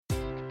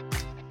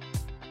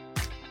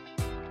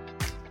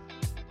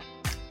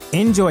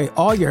Enjoy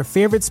all your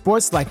favorite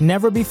sports like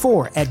never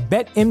before at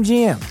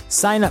BetMGM.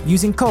 Sign up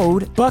using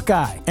code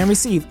Buckeye and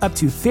receive up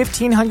to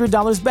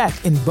 $1,500 back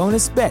in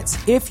bonus bets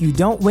if you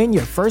don't win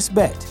your first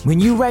bet. When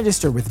you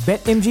register with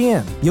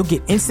BetMGM, you'll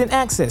get instant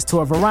access to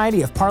a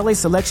variety of parlay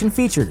selection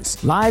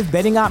features, live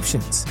betting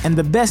options, and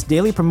the best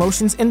daily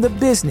promotions in the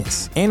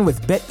business. And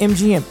with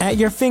BetMGM at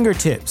your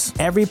fingertips,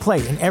 every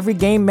play and every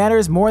game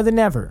matters more than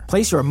ever.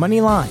 Place your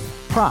money line,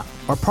 prop,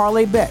 or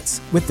parlay bets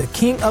with the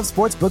king of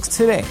sportsbooks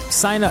today.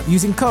 Sign up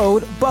using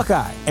code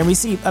Buckeye and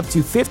receive up to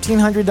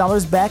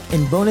 $1,500 back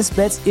in bonus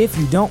bets if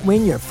you don't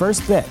win your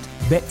first bet.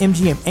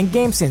 BetMGM and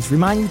GameSense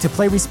remind you to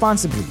play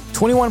responsibly.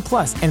 21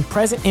 plus and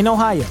present in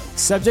Ohio,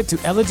 subject to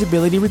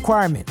eligibility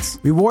requirements.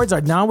 Rewards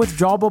are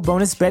non-withdrawable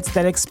bonus bets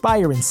that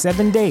expire in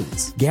 7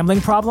 days. Gambling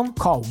problem?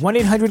 Call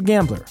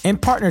 1-800-GAMBLER. In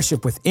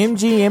partnership with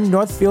MGM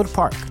Northfield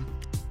Park.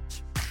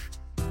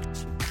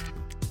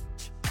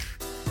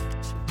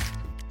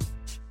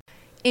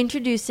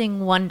 Introducing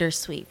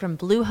Wondersuite from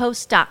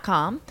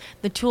Bluehost.com,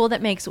 the tool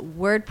that makes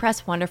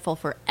WordPress wonderful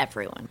for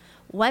everyone.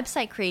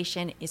 Website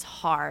creation is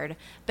hard,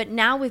 but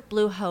now with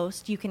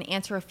Bluehost, you can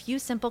answer a few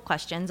simple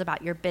questions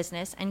about your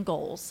business and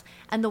goals,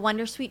 and the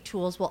Wondersuite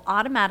tools will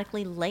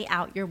automatically lay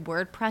out your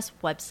WordPress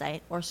website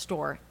or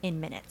store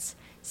in minutes.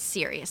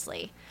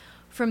 Seriously.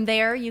 From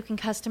there, you can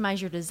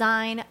customize your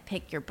design,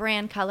 pick your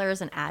brand colors,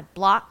 and add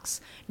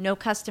blocks. No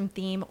custom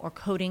theme or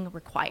coding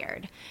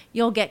required.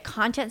 You'll get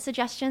content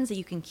suggestions that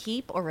you can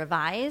keep or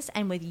revise,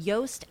 and with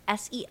Yoast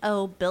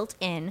SEO built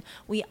in,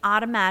 we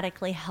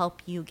automatically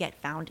help you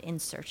get found in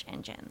search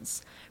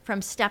engines.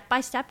 From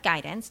step-by-step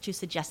guidance to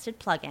suggested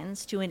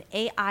plugins to an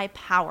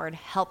AI-powered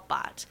help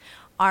bot,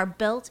 our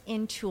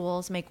built-in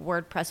tools make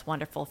WordPress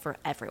wonderful for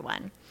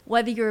everyone.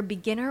 Whether you're a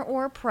beginner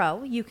or a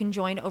pro, you can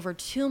join over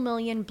 2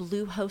 million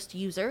Bluehost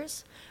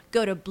users.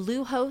 Go to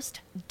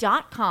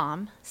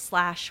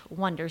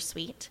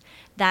bluehost.com/wondersuite.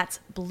 That's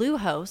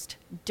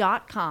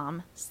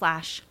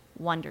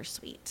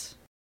bluehost.com/wondersuite.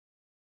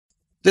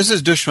 This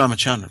is Dush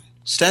Ramachandran.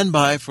 Stand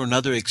by for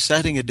another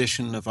exciting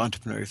edition of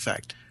Entrepreneur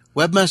Effect.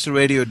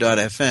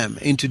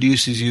 Webmasterradio.fm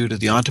introduces you to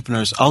the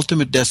entrepreneur's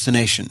ultimate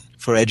destination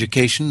for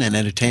education and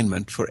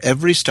entertainment for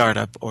every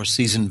startup or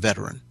seasoned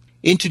veteran.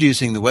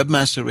 Introducing the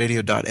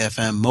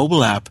Webmasterradio.fm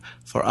mobile app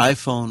for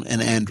iPhone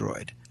and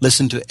Android.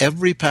 Listen to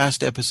every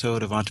past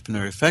episode of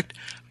Entrepreneur Effect,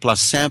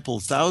 plus sample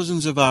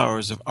thousands of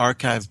hours of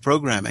archived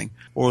programming,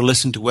 or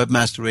listen to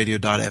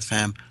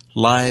Webmasterradio.fm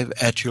live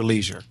at your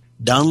leisure.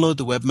 Download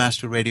the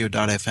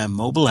Webmasterradio.fm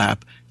mobile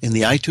app in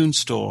the iTunes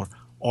Store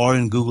or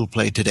in Google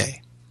Play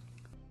today.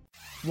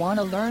 Want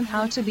to learn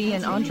how to be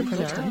an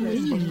entrepreneur?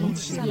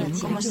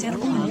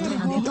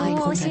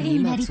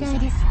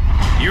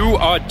 You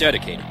are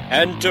dedicated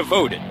and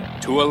devoted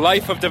to a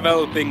life of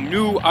developing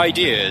new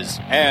ideas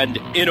and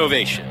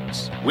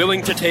innovations,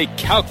 willing to take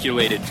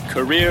calculated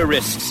career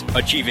risks,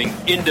 achieving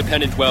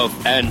independent wealth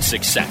and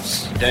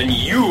success. Then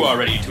you are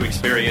ready to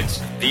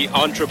experience the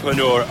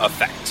Entrepreneur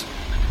Effect.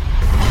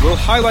 We'll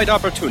highlight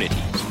opportunities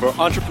for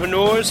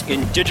entrepreneurs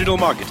in digital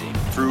marketing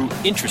through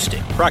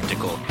interesting,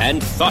 practical,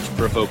 and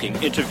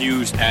thought-provoking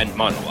interviews and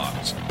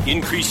monologues.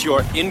 Increase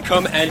your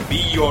income and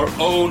be your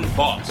own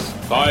boss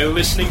by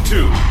listening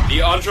to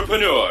The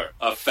Entrepreneur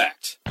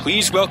Effect.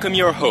 Please welcome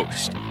your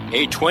host,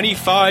 a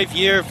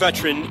 25-year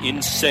veteran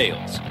in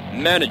sales,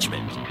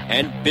 management,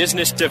 and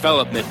business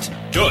development,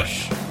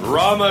 Dush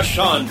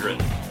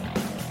Ramachandran.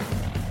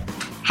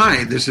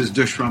 Hi, this is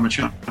Dush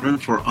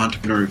Ramachandran for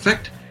Entrepreneur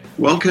Effect.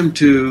 Welcome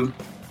to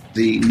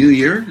the new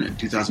year,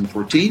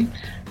 2014,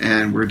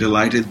 and we're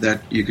delighted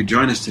that you could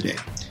join us today.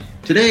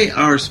 Today,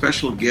 our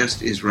special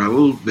guest is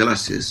Raul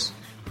Villacis,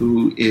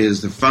 who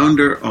is the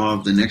founder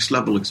of the Next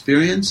Level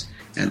Experience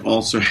and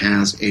also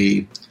has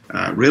a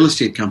real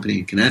estate company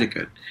in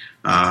Connecticut.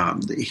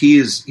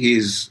 He's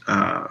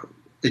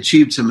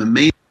achieved some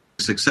amazing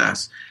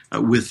success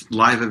with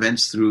live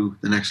events through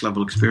the Next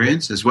Level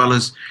Experience, as well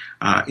as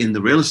in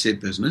the real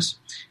estate business.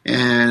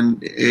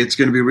 And it's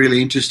going to be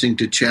really interesting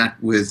to chat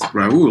with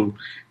Raul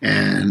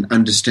and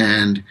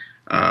understand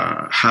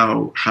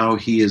how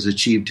he has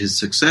achieved his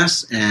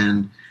success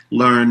and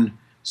learn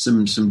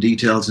some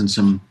details and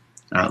some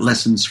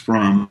lessons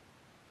from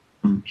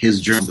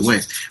his journey the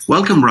way.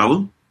 Welcome,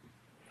 Raul.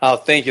 Oh,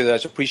 thank you,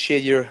 Dutch.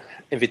 Appreciate your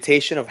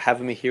invitation of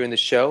having me here in the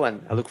show,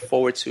 and I look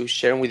forward to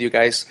sharing with you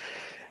guys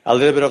a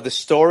little bit of the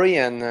story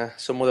and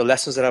some of the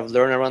lessons that I've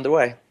learned around the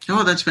way.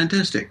 Oh, that's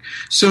fantastic.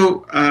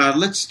 So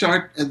let's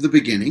start at the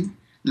beginning.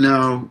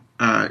 Now,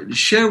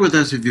 share with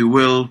us, if you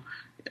will,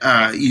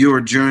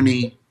 your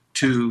journey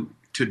to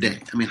today.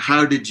 I mean,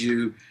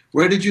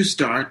 where did you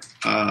start?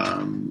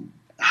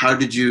 How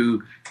did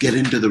you get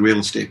into the real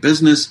estate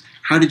business?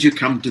 How did you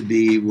come to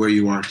be where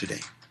you are today?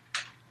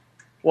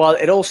 Well,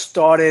 it all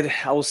started,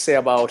 I would say,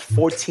 about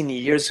 14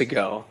 years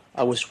ago.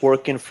 I was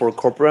working for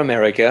corporate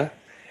America,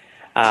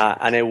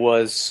 and I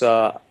was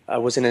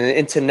in an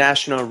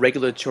international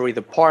regulatory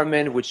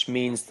department, which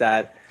means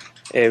that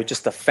it was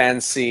just a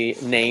fancy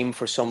name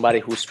for somebody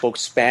who spoke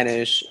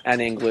Spanish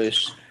and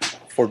English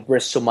for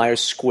Bristol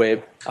Myers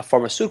Squibb, a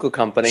pharmaceutical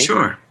company.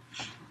 Sure.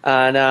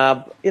 And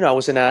I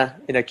was in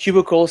a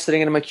cubicle,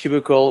 sitting in my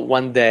cubicle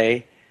one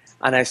day,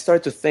 and I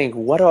started to think,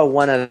 what do I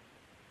want to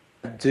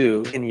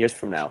do 10 years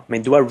from now? I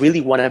mean, do I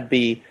really want to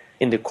be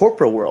in the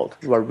corporate world?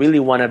 Do I really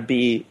want to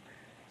be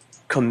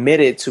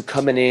committed to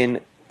coming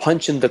in,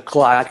 punching the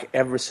clock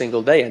every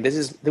single day? And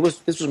this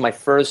was my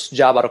first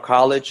job out of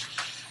college.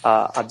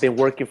 I've been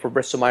working for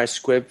Bristol Myers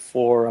Squibb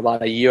for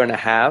about a year and a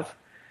half,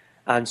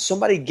 and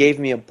somebody gave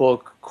me a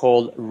book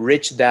called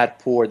Rich Dad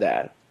Poor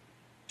Dad.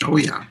 Oh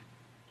yeah.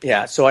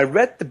 Yeah, so I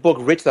read the book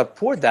Rich Dad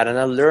Poor Dad, and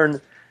I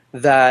learned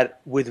that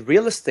with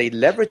real estate,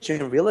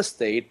 leveraging real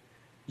estate,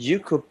 you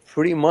could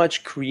pretty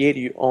much create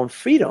your own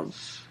freedom.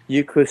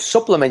 You could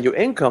supplement your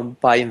income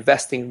by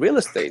investing in real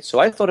estate. So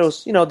I thought it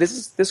was,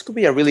 this could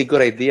be a really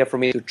good idea for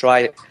me to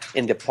try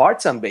in the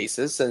part-time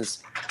basis,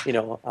 since,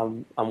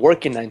 I'm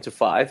working 9 to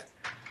 5.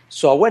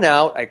 So I went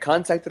out, I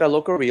contacted a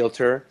local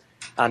realtor,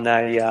 and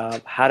I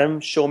had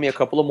him show me a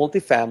couple of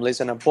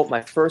multifamilies, and I bought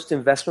my first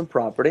investment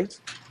property.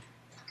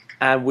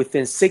 And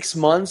within 6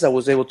 months, I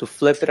was able to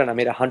flip it, and I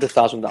made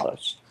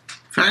 $100,000.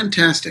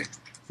 Fantastic.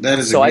 That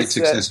is a great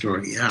success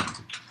story. Yeah.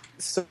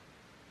 So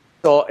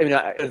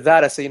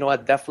I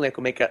said, definitely I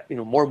could make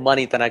more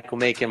money than I could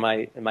make in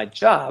my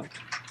job.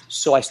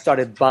 So I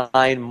started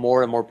buying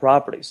more and more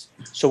properties.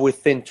 So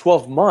within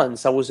 12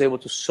 months, I was able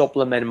to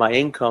supplement my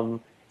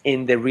income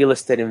in the real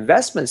estate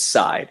investment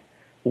side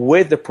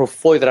with the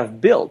portfolio that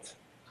I've built.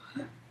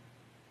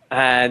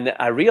 And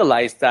I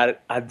realized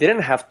that I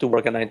didn't have to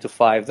work a 9 to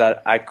 5,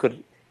 that I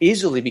could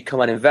easily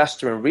become an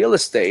investor in real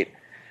estate.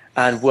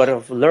 And what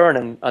I've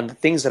learned and the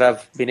things that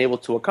I've been able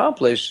to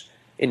accomplish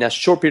in a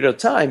short period of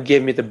time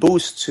gave me the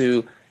boost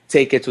to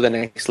take it to the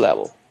next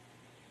level.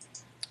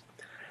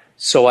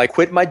 So I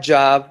quit my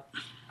job.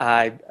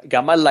 I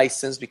got my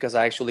license because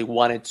I actually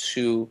wanted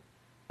to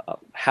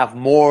have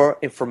more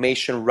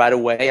information right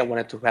away. I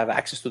wanted to have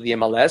access to the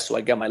MLS. So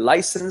I got my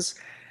license.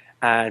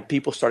 And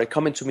people started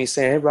coming to me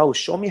saying, "Hey, Raul,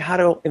 show me how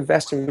to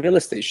invest in real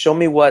estate. Show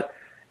me what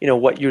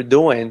you're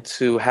doing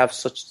to have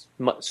to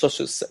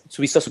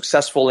be so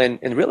successful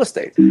in real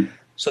estate."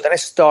 So then I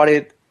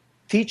started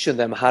teaching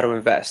them how to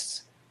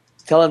invest,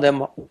 telling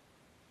them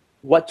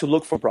what to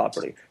look for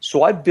property.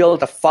 So I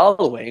built a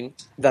following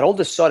that all of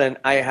a sudden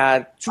I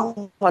had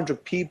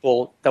 200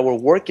 people that were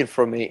working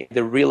for me in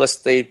the real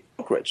estate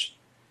brokerage,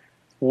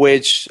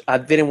 which I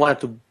didn't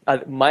want to.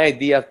 My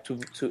idea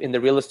to in the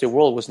real estate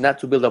world was not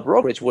to build a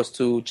brokerage, was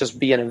to just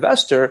be an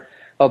investor.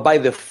 But by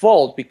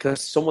default, because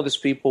some of these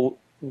people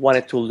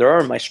wanted to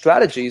learn my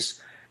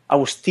strategies, I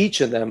was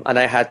teaching them, and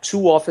I had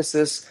 2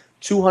 offices,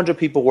 200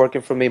 people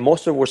working for me.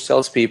 Most of them were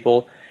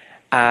salespeople,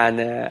 and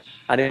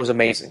it was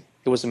amazing.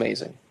 It was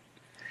amazing.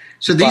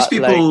 So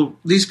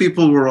these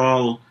people were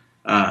all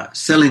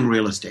selling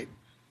real estate.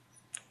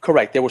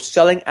 Correct. They were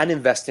selling and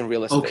investing in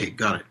real estate. Okay,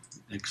 got it.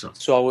 Excellent.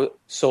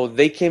 So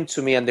they came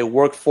to me and they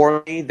worked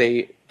for me.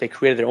 They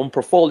created their own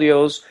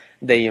portfolios.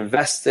 They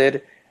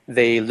invested.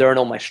 They learned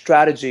all my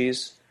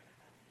strategies.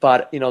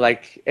 But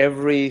like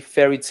every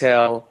fairy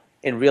tale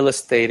in real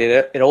estate,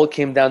 it all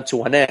came down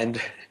to an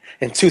end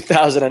in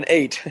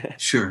 2008.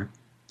 Sure.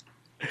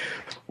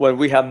 When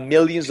we have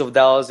millions of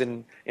dollars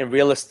in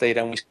real estate,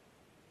 and we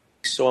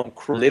saw them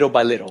little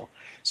by little.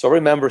 So I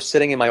remember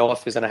sitting in my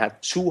office, and I had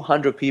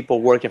 200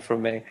 people working for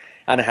me,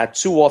 and I had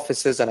 2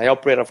 offices, and I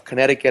operated out of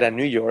Connecticut and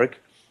New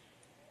York.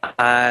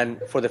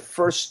 And for the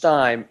first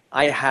time,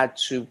 I had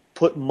to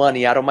put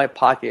money out of my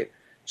pocket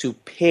to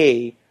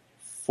pay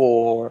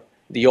for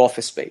the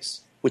office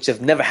space, which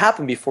have never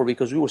happened before,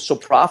 because we were so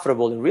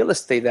profitable in real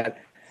estate that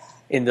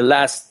in the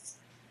last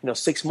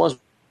 6 months,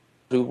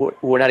 we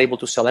were not able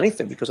to sell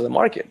anything because of the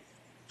market.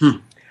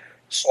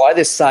 So I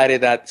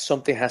decided that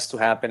something has to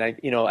happen.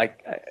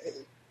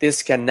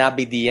 This cannot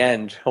be the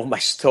end of my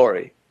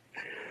story.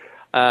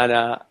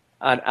 And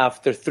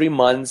after 3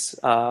 months,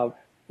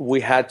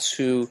 we had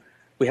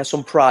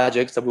some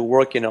projects that we were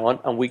working on,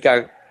 and we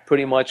got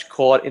pretty much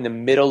caught in the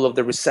middle of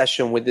the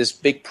recession with this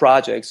big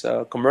project,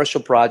 a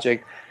commercial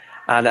project.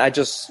 And I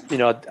just,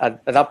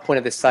 at that point,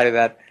 I decided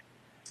that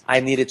I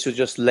needed to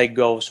just let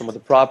go of some of the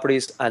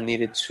properties. I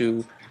needed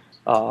to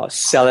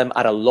sell them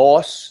at a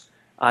loss,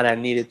 and I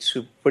needed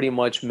to pretty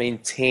much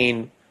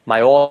maintain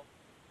my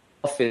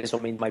office,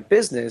 my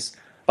business.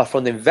 But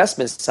from the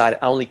investment side,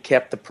 I only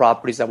kept the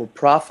properties that were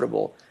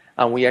profitable.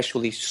 And we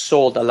actually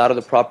sold a lot of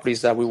the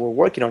properties that we were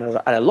working on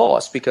at a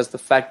loss because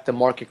the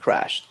market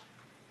crashed.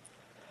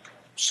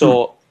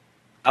 So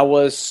I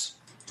was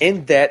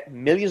in debt,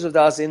 millions of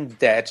dollars in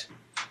debt,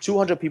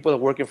 200 people that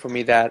were working for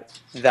me that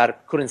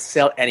couldn't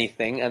sell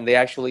anything, and they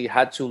actually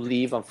had to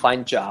leave and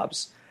find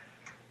jobs.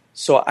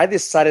 So I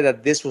decided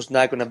that this was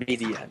not going to be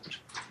the end.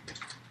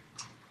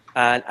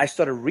 And I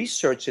started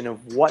researching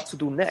of what to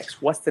do next.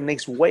 What's the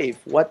next wave?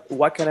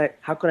 How can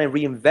I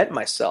reinvent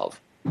myself?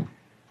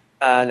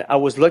 And I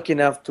was lucky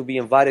enough to be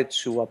invited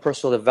to a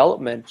personal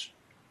development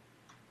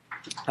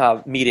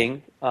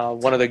meeting.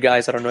 One of the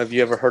guys, I don't know if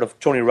you ever heard of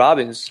Tony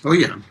Robbins. Oh,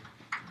 yeah.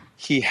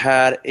 He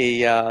had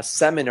a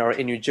seminar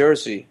in New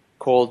Jersey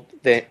called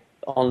the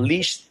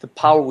Unleash the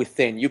Power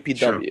Within,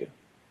 UPW. Sure.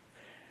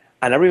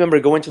 And I remember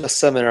going to the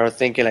seminar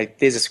thinking, like,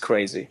 this is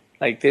crazy.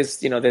 Like this,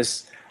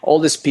 there's all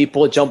these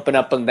people jumping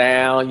up and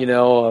down,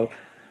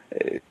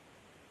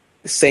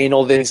 saying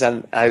all this.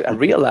 And I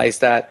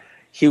realized that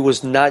he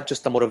was not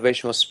just a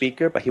motivational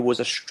speaker, but he was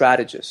a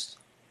strategist.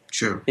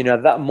 Sure.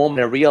 At that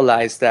moment, I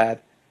realized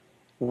that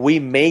we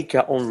make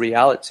our own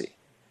reality,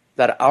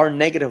 that our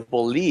negative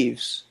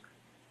beliefs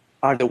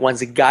are the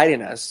ones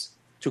guiding us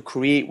to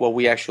create what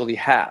we actually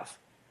have.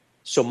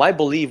 So my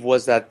belief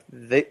was that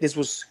this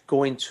was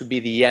going to be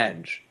the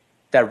end,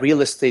 that real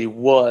estate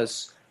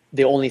was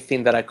the only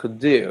thing that I could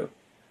do.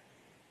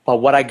 But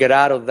what I got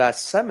out of that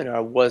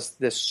seminar was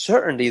the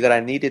certainty that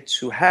I needed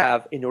to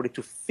have in order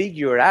to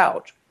figure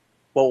out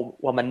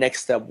what my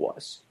next step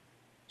was.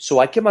 So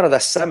I came out of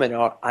that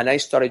seminar and I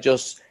started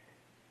just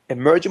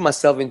immersing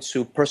myself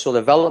into personal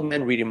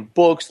development, reading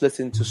books,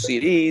 listening to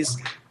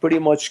CDs, pretty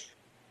much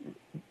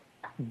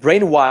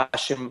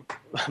brainwashing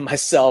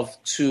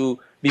myself to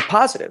be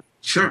positive.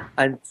 Sure.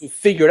 And to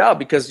figure it out,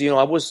 because,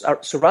 I was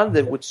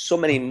surrounded with so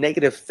many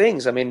negative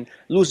things. I mean,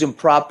 losing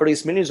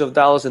properties, millions of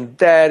dollars in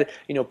debt,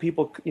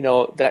 people,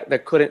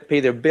 that couldn't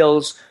pay their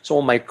bills. Some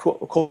of my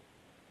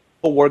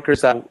co-workers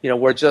that,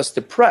 were just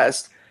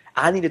depressed.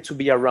 I needed to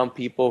be around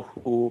people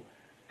who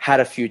had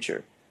a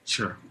future.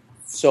 Sure.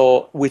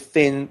 So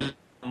within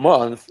a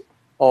month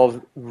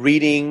of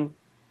reading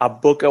a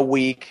book a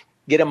week,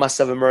 getting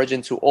myself immersed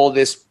into all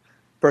this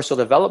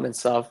personal development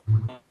stuff,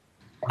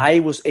 I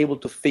was able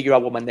to figure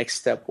out what my next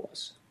step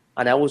was.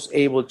 And I was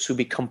able to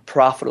become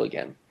profitable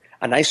again.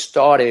 And I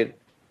started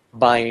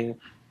buying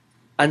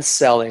and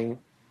selling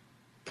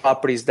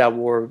properties that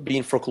were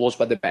being foreclosed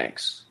by the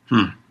banks.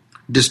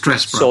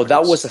 Distressed properties. So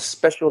that was a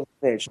special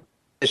niche,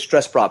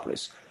 distressed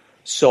properties.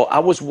 So I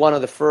was one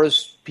of the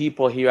first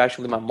people here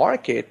actually in my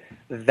market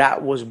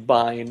that was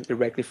buying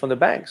directly from the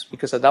banks.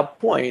 Because at that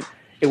point,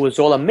 it was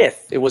all a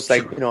myth. It was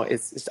like,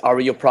 it's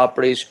REO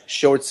properties,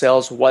 short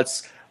sales,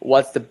 what's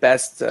the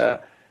best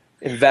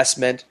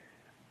investment.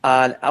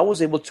 And I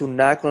was able to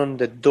knock on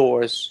the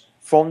doors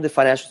from the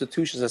financial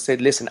institutions and say,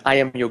 listen, I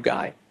am your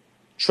guy.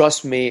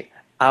 Trust me,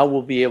 I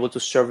will be able to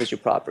service your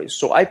properties.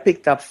 So I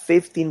picked up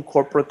 15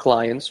 corporate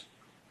clients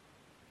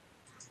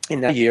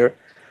in that year.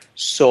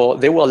 So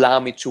they will allow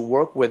me to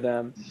work with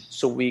them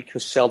so we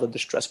could sell the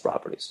distressed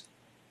properties.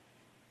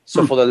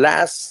 So for the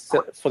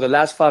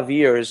last 5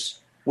 years,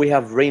 we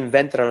have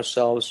reinvented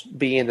ourselves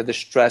being the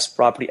distressed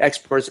property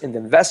experts in the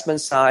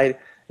investment side,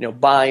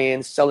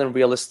 buying, selling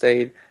real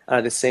estate, and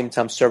at the same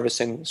time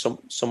servicing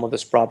some of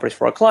these properties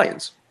for our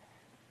clients.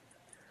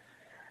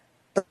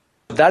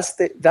 That's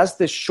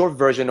the short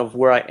version of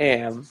where I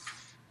am.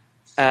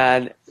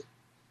 And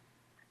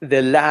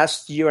the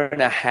last year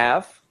and a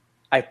half,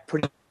 I've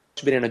pretty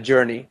much been in a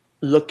journey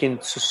looking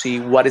to see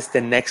what is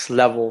the next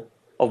level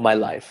of my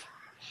life.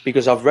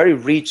 Because I've already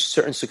reached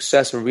certain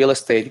success in real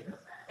estate,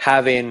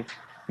 having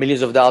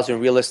millions of dollars in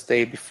real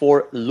estate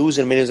before,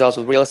 losing millions of dollars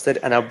in real estate,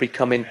 and I'm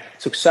becoming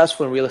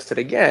successful in real estate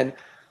again.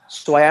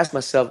 So I asked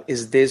myself,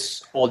 is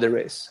this all there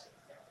is?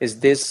 Is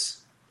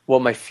this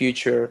what my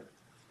future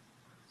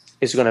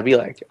is going to be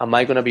like? Am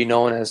I going to be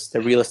known as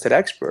the real estate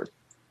expert?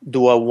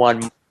 Do I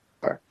want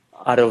more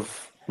out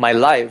of my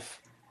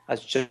life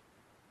as just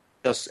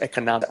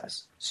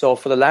economics? So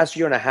for the last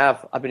year and a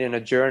half, I've been in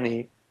a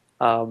journey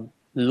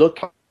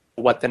looking at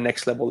what the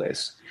next level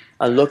is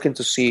and looking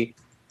to see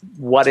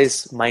what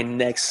is my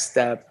next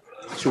step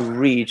to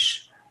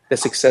reach the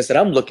success that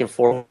I'm looking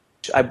for.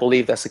 I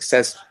believe that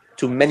success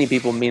to many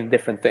people mean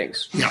different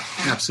things. Yeah,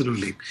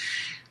 absolutely.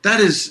 That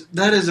is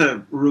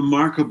a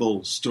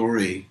remarkable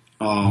story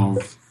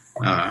of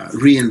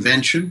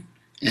reinvention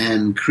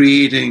and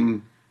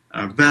creating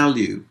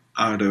value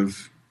out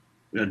of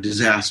a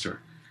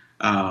disaster.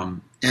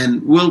 And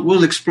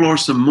we'll explore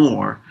some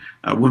more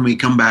when we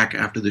come back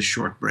after this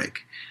short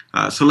break.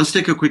 So let's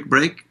take a quick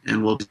break,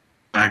 and we'll be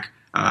back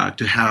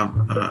to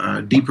have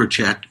a deeper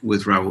chat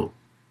with Raul.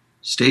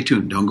 Stay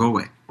tuned. Don't go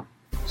away.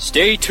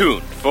 Stay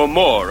tuned for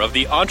more of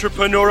the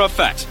Entrepreneur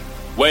Effect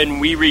when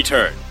we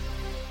return.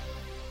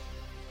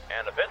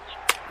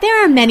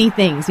 There are many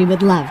things we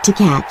would love to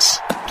catch.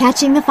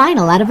 Catching the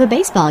final out of a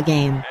baseball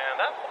game. And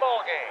that's the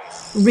ball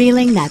game.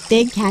 Reeling that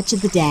big catch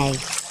of the day.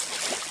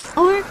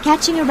 Or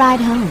catching a ride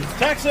home.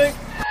 Taxi!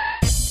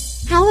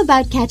 How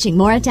about catching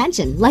more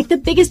attention like the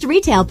biggest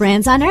retail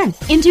brands on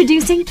earth?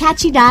 Introducing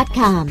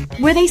Catchy.com,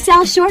 where they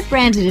sell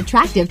short-branded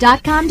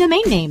attractive.com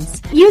domain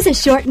names. Use a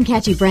short and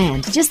catchy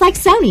brand, just like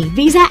Sony,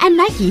 Visa, and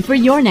Nike for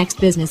your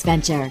next business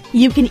venture.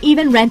 You can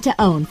even rent to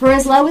own for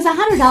as low as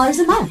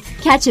 $100 a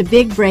month. Catch a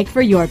big break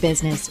for your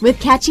business with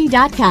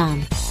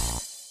Catchy.com.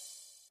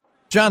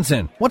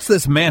 Johnson, what's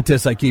this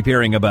Mantis I keep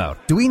hearing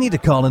about? Do we need to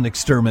call an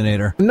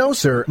exterminator? No,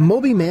 sir.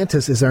 Moby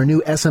Mantis is our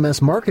new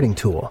SMS marketing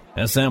tool.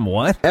 SM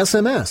what?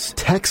 SMS,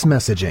 text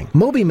messaging.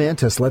 Moby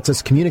Mantis lets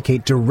us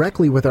communicate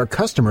directly with our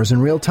customers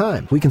in real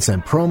time. We can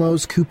send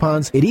promos,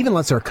 coupons. It even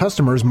lets our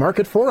customers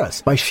market for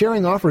us by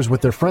sharing offers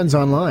with their friends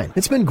online.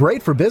 It's been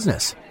great for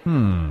business.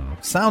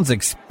 Sounds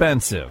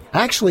expensive.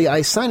 Actually,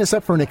 I signed us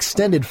up for an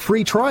extended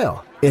free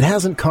trial. It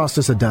hasn't cost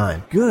us a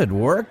dime. Good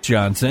work,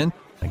 Johnson.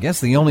 I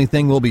guess the only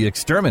thing we'll be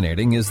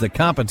exterminating is the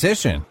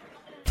competition.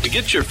 To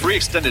get your free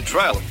extended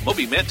trial of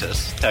Moby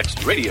Mantis,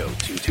 text radio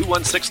to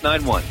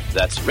 21691.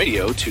 That's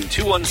radio to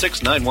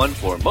 21691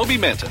 for Moby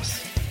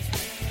Mantis.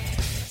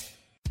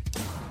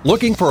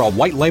 Looking for a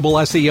white label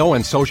SEO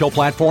and social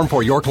platform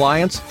for your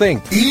clients?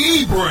 Think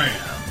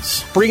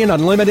eBrands. Free and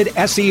unlimited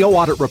SEO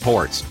audit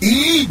reports.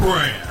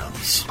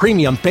 eBrands.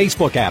 Premium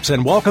Facebook apps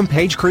and welcome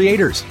page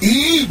creators.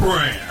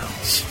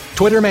 eBrands.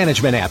 Twitter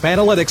management app,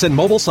 analytics, and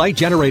mobile site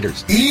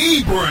generators.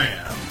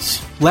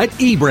 eBrands. Let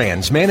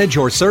eBrands manage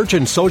your search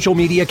and social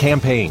media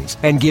campaigns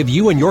and give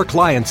you and your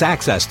clients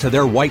access to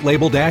their white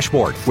label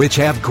dashboard, which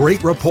have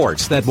great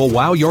reports that will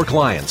wow your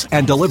clients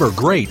and deliver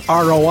great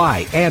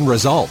ROI and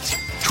results.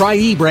 Try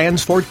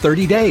eBrands for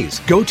 30 days.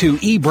 Go to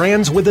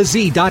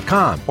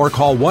eBrandsWithAZ.com or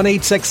call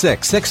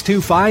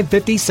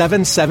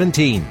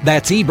 1-866-625-5717.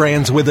 That's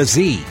eBrands with a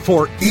Z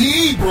for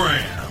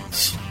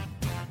eBrands.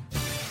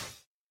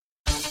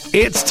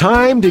 It's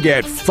time to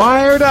get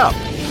fired up.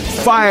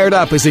 Fired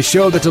Up is a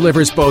show that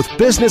delivers both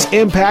business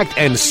impact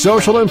and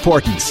social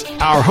importance.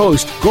 Our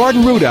host,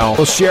 Gordon Rudell,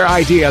 will share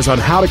ideas on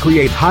how to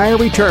create higher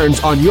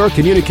returns on your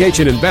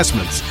communication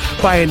investments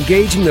by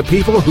engaging the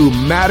people who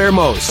matter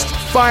most.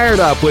 Fired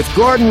Up with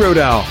Gordon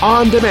Rudell,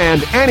 on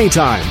demand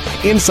anytime,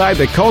 inside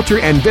the Culture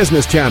and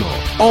Business Channel,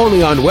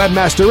 only on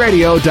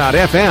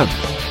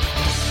WebmasterRadio.fm.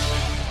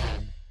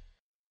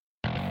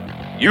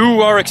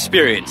 You are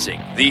experiencing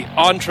the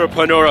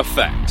Entrepreneur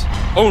Effect,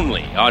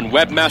 only on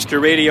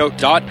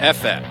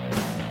WebmasterRadio.fm.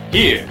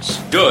 Here's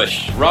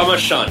Dush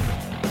Ramachandran.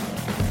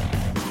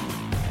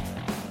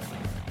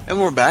 And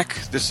we're back.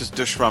 This is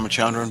Dush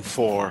Ramachandran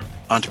for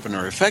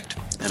Entrepreneur Effect,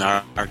 and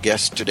our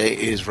guest today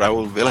is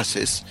Raul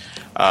Villacis.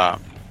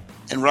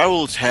 And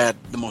Raul's had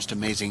the most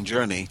amazing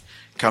journey,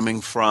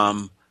 coming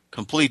from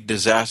complete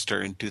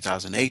disaster in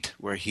 2008,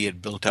 where he had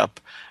built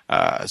up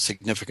a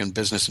significant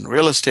business in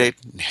real estate,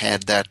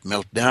 had that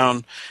melt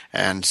down,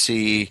 and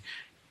see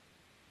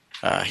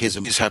his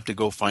have to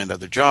go find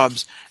other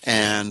jobs,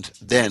 and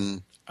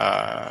then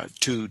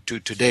to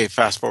today,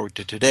 fast forward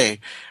to today,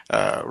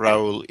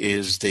 Raul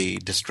is the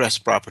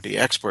distressed property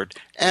expert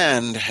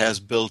and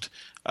has built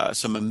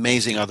some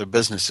amazing other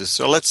businesses.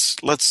 So let's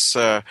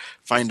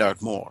find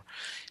out more.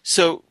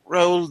 So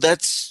Raul,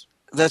 that's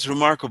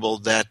remarkable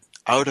that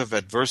out of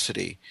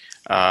adversity,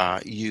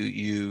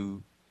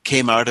 you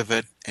came out of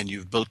it and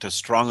you've built a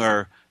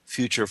stronger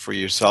future for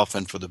yourself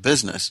and for the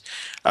business.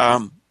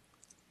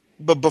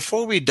 But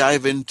before we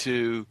dive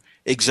into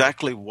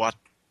exactly what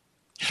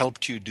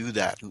helped you do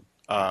that,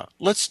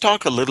 let's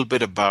talk a little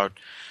bit about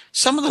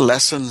some of the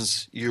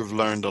lessons you've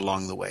learned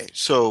along the way.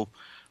 So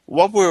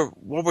what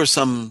were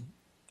some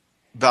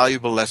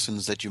valuable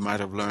lessons that you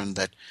might have learned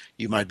that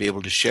you might be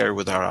able to share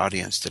with our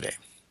audience today?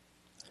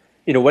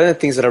 You know, one of the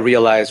things that I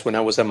realized when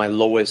I was at my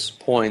lowest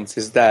points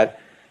is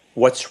that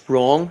what's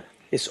wrong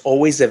is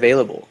always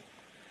available,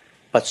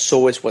 but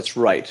so is what's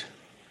right.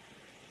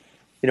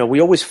 You know,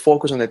 we always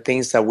focus on the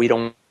things that we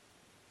don't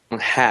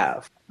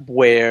have,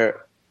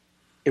 where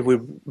if we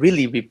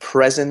really be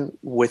present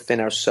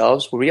within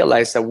ourselves, we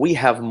realize that we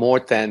have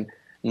more than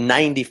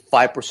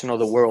 95% of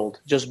the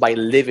world just by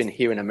living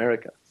here in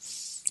America.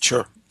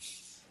 Sure.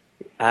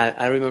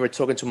 I remember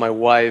talking to my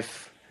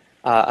wife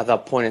at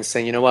that point and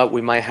saying, you know what,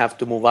 we might have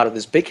to move out of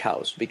this big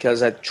house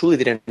because I truly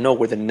didn't know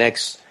where the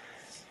next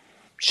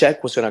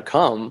check was going to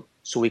come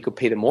so we could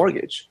pay the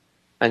mortgage.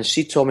 And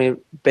she told me,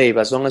 babe,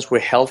 as long as we're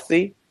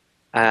healthy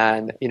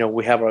and, you know,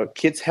 we have our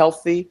kids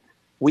healthy,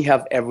 we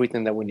have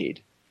everything that we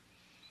need.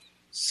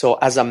 So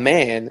as a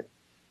man,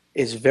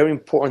 it's very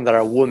important that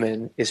our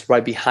woman is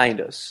right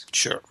behind us.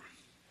 Sure.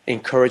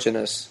 Encouraging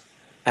us.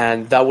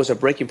 And that was a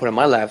breaking point in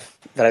my life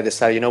that I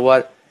decided, you know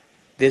what,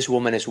 this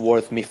woman is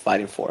worth me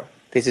fighting for.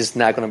 This is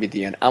not going to be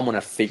the end. I'm going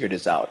to figure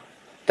this out.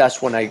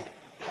 That's when I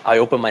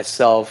opened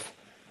myself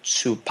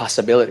to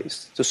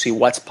possibilities, to see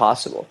what's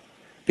possible.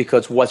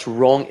 Because what's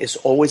wrong is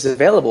always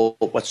available,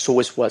 but so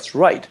is what's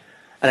right.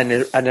 And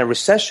in a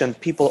recession,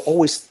 people are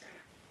always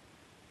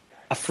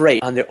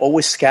afraid and they're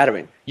always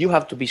scattering. You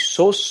have to be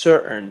so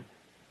certain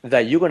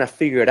that you're going to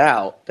figure it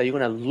out, that you're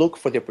going to look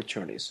for the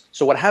opportunities.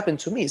 So what happened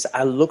to me is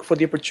I looked for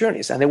the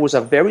opportunities, and there was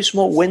a very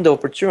small window of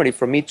opportunity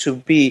for me to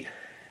be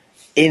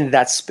in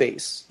that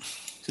space,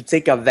 to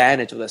take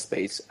advantage of that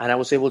space. And I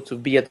was able to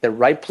be at the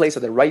right place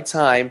at the right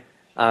time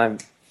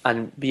and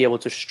be able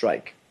to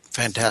strike.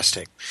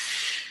 Fantastic.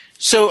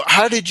 So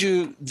how did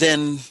you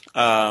then,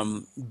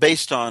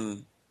 based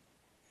on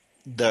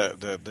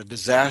the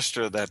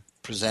disaster that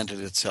presented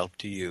itself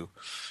to you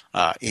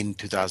in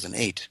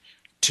 2008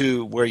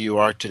 to where you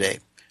are today,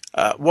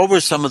 what were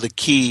some of the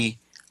key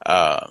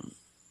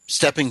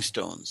stepping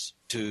stones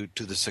to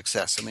the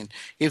success? I mean,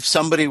 if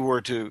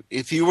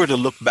you were to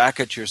look back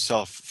at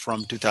yourself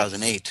from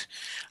 2008,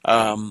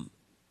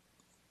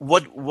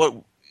 what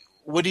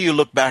do you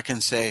look back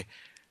and say,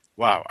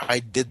 wow, I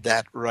did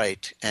that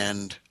right,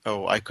 and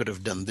I could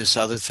have done this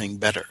other thing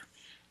better?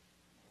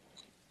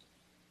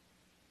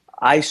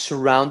 I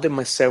surrounded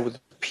myself with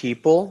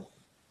people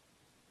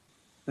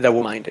that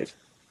were minded.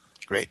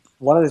 great.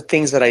 One of the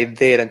things that I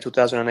did in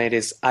 2008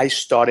 is I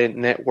started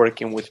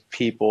networking with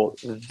people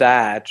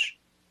that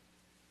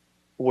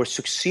were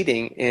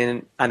succeeding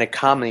in an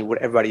economy where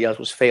everybody else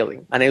was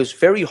failing. And it was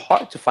very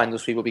hard to find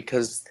those people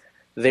because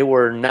they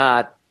were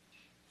not,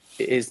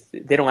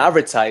 they don't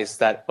advertise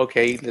that,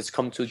 okay, let's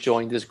come to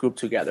join this group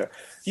together.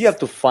 You have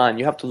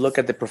to look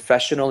at the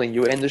professional in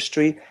your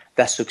industry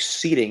that's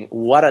succeeding.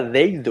 What are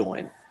they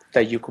doing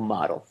that you can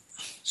model?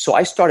 So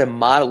I started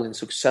modeling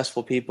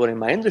successful people in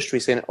my industry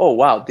saying, oh,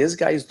 wow, this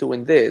guy is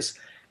doing this.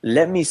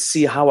 Let me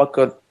see how I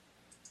could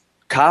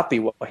copy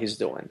what he's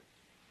doing.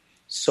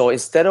 So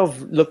instead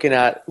of looking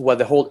at what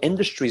the whole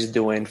industry is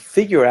doing,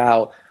 figure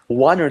out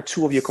one or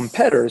two of your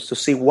competitors to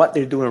see what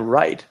they're doing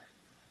right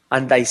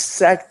and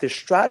dissect their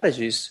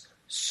strategies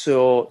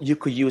so you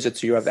could use it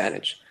to your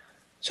advantage.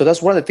 So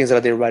that's one of the things that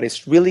I did right,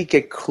 is really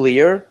get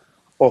clear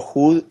on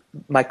who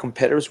my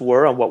competitors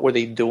were and what were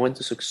they doing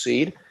to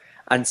succeed,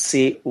 and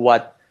see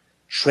what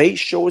trade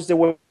shows they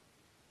were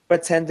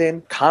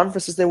attending,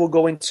 conferences they were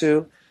going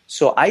to.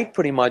 So I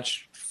pretty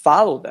much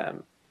followed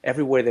them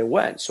everywhere they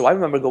went. So I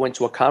remember going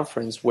to a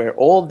conference where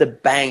all the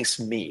banks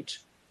meet.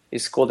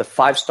 It's called the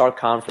 5-Star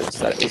Conference.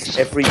 That is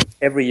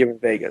every year in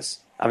Vegas.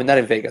 I mean, not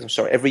in Vegas, I'm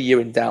sorry, every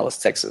year in Dallas,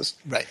 Texas.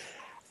 Right.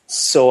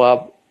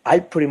 So I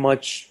pretty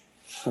much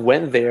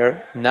went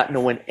there not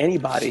knowing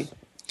anybody,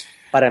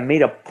 but I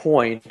made a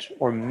point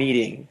of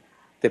meeting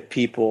the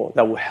people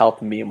that would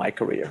help me in my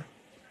career.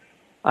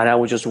 And I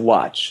would just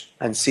watch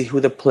and see who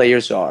the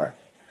players are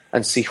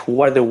and see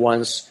who are the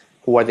ones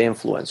who are the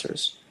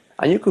influencers.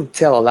 And you could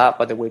tell a lot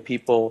by the way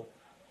people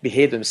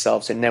behave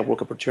themselves in network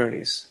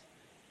opportunities.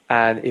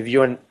 And if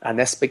you're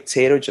an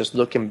spectator just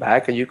looking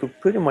back, and you could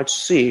pretty much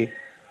see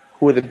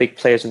who the big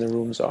players in the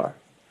rooms are.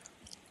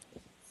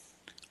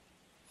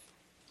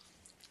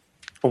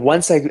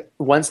 Once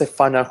I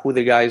found out who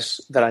the guys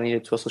that I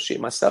needed to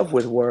associate myself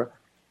with were,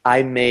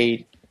 I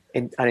made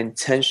an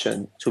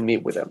intention to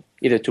meet with them,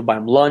 either to buy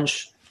them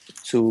lunch,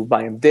 to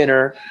buy them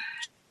dinner,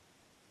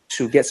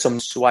 to get some,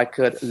 so I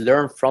could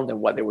learn from them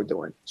what they were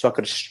doing, so I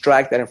could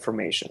extract that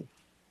information.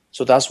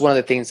 So that's one of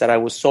the things that I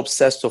was so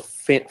obsessed with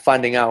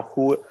finding out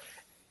who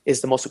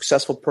is the most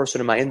successful person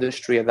in my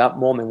industry at that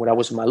moment when I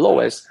was at my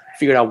lowest,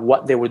 figured out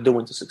what they were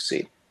doing to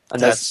succeed. And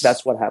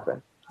that's what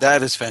happened.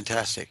 That is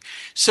fantastic.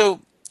 So,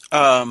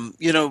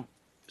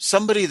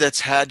 somebody that's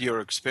had your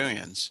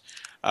experience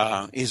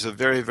is a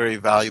very, very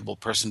valuable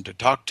person to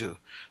talk to,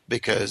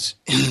 because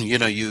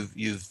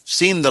you've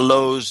seen the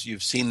lows,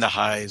 you've seen the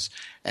highs,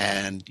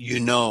 and you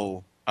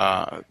know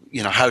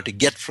how to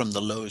get from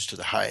the lows to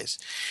the highs.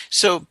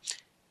 So,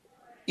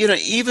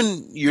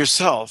 even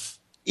yourself,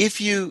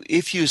 if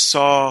you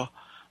saw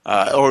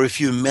or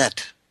if you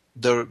met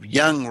the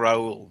young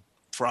Raul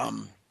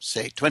from,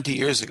 say, 20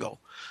 years ago,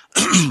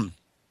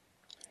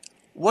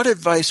 what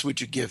advice would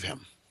you give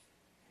him?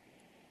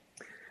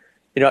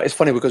 It's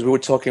funny because we were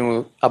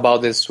talking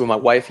about this with my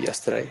wife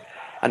yesterday,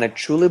 and I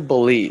truly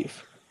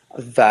believe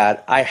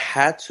that I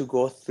had to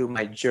go through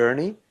my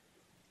journey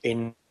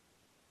in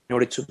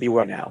order to be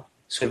where I'm now.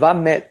 So if I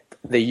met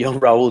the young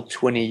Raul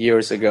 20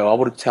 years ago, I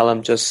would tell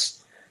him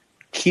just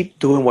keep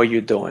doing what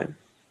you're doing,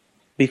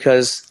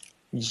 because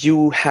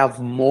you have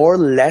more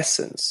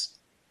lessons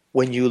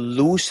when you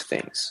lose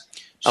things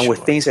and when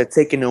things are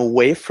taken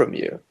away from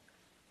you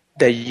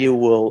that you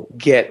will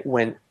get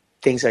when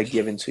things are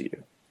given to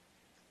you.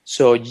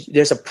 So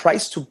there's a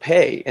price to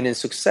pay, and in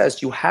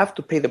success, you have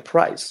to pay the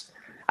price.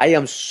 I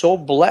am so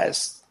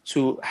blessed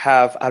to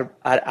have,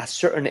 at a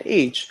certain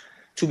age,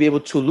 to be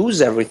able to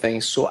lose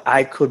everything so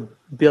I could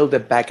build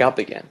it back up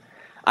again.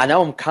 And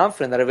now I'm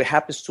confident that if it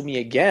happens to me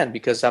again,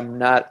 because I'm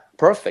not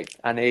perfect,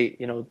 and we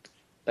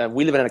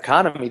live in an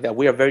economy that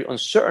we are very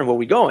uncertain where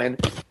we're going,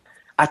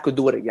 I could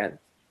do it again.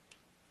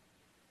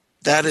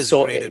 That is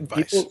great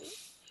advice.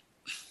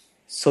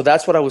 So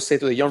that's what I would say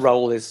to the young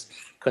Raul is,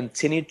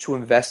 continue to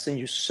invest in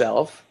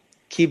yourself,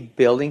 keep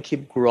building,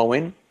 keep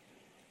growing,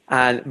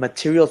 and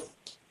material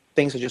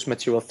things are just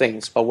material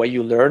things. But what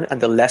you learn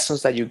and the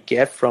lessons that you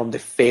get from the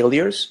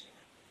failures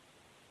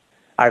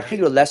are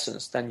bigger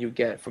lessons than you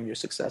get from your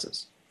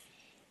successes.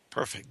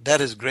 Perfect.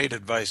 That is great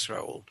advice,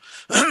 Raul.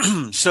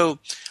 So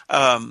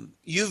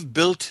you've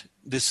built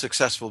this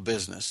successful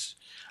business,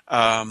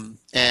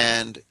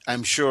 and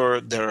I'm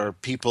sure there are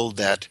people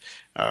that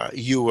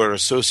you were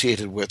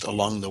associated with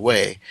along the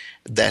way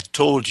that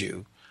told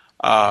you,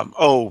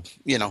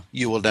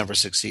 you will never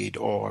succeed,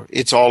 or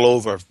it's all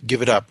over,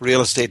 give it up, real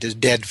estate is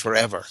dead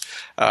forever,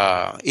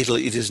 it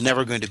is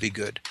never going to be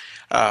good.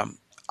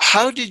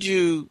 How did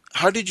you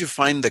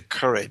find the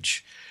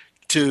courage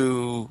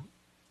to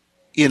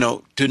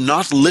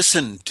not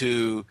listen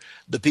to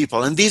the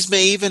people? And these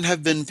may even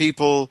have been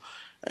people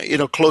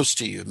close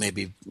to you,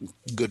 maybe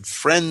good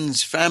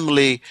friends,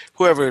 family,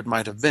 whoever it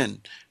might have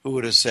been, who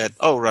would have said,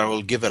 "Oh,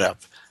 Raul, give it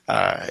up.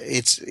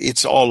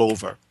 It's all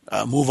over.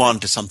 Move on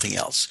to something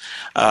else."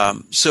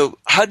 So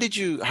how did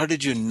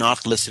you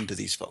not listen to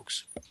these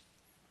folks?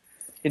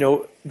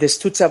 There's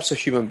two types of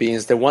human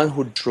beings: the one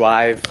who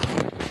drive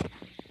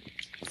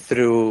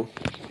through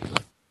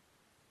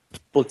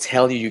people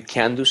tell you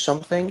can do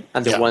something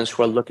and the ones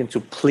who are looking to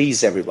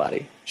please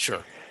everybody.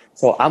 Sure.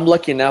 So I'm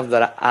lucky enough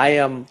that I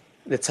am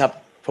the type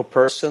of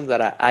person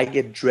that I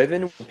get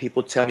driven when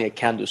people tell me I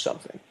can do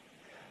something.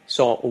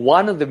 So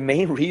one of the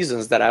main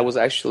reasons that I was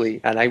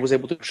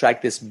able to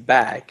track this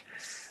back,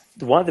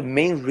 one of the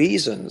main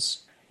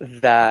reasons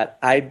that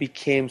I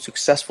became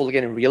successful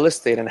again in real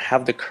estate and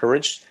have the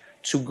courage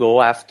to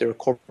go after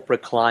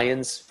corporate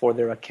clients for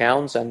their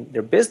accounts and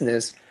their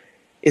business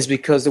is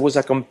because there was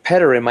a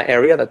competitor in my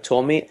area that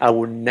told me I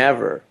would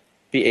never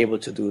be able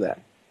to do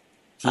that.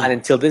 And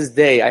until this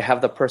day, I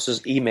have the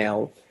person's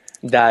email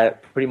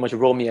that pretty much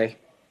wrote me a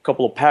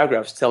couple of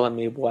paragraphs telling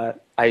me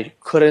what I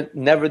couldn't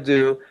never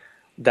do,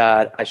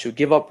 that I should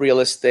give up real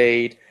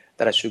estate,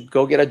 that I should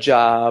go get a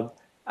job,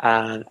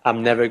 and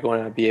I'm never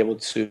going to be able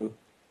to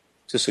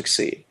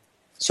succeed.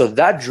 So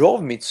that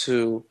drove me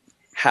to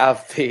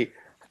have the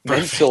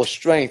mental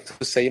strength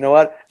to say, you know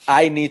what,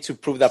 I need to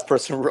prove that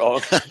person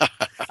wrong.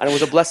 And it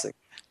was a blessing.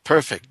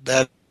 Perfect.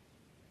 That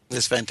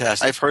is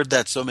fantastic. I've heard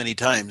that so many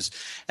times,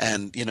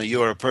 and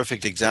you are a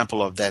perfect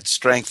example of that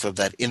strength, of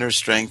that inner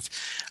strength,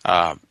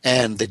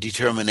 and the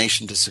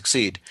determination to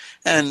succeed.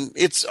 And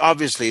it's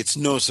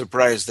no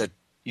surprise that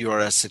you are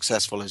as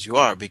successful as you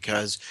are,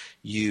 because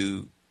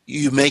you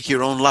make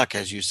your own luck,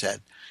 as you said,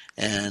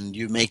 and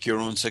you make your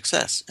own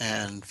success.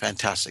 And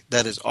fantastic.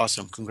 That is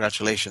awesome.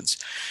 Congratulations.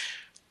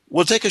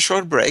 We'll take a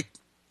short break,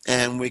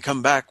 and when we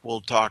come back,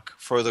 we'll talk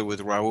further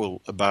with Raul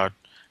about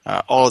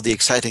all of the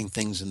exciting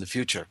things in the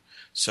future.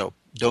 So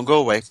don't go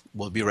away.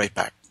 We'll be right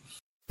back.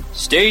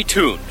 Stay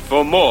tuned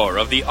for more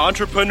of the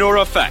Entrepreneur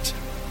Effect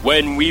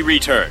when we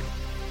return.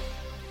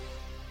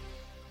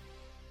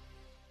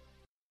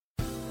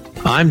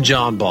 I'm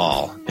John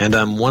Ball, and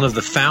I'm one of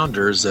the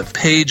founders of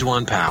Page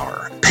One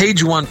Power.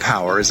 Page One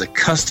Power is a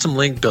custom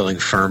link building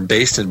firm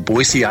based in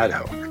Boise,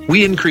 Idaho.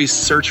 We increase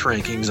search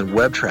rankings and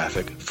web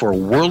traffic for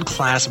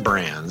world-class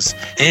brands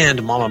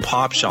and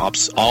mom-and-pop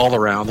shops all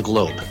around the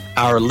globe.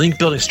 Our link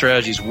building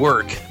strategies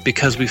work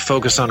because we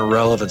focus on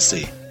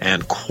relevancy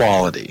and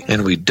quality,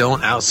 and we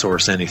don't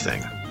outsource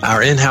anything.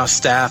 Our in-house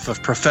staff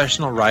of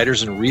professional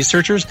writers and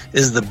researchers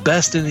is the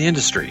best in the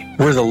industry.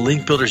 We're the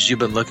link builders you've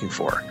been looking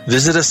for.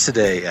 Visit us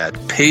today at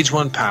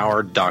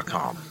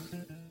pageonepower.com.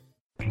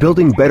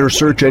 Building better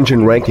search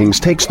engine rankings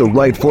takes the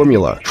right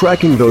formula.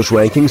 Tracking those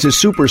rankings is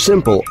super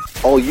simple.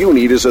 All you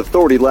need is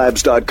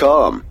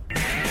authoritylabs.com.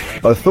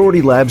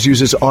 Authority Labs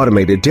uses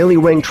automated daily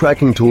rank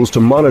tracking tools to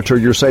monitor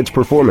your site's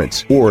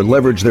performance, or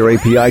leverage their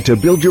API to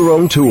build your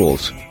own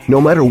tools.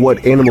 No matter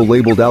what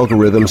animal-labeled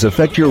algorithms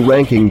affect your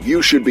ranking,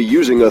 you should be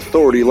using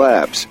Authority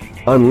Labs.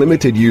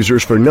 Unlimited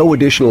users for no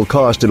additional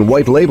cost and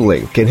white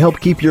labeling can help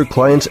keep your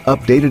clients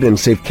updated and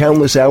save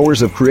countless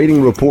hours of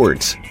creating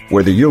reports.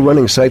 Whether you're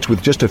running sites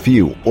with just a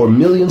few or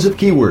millions of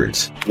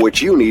keywords,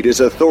 what you need is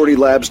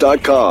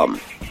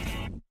authoritylabs.com.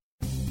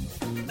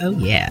 Oh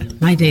yeah,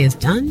 my day is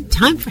done.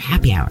 Time for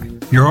happy hour.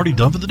 You're already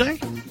done for the day?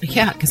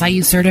 Yeah, because I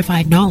use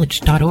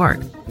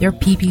CertifiedKnowledge.org. Their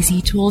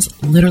PPC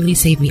tools literally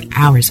save me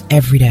hours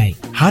every day.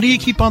 How do you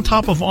keep on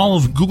top of all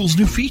of Google's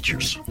new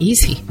features?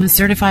 Easy. With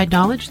Certified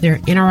Knowledge, their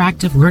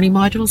interactive learning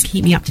modules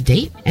keep me up to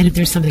date. And if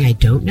there's something I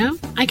don't know,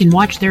 I can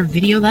watch their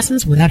video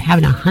lessons without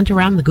having to hunt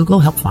around the Google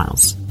help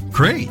files.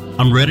 Great.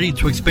 I'm ready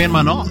to expand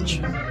my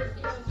knowledge.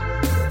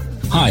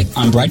 Hi,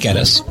 I'm Brett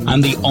Geddes.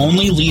 I'm the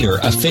only leader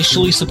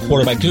officially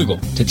supported by Google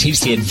to teach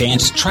the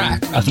advanced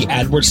track of the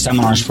AdWords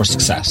Seminars for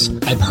Success.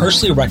 I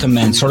personally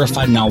recommend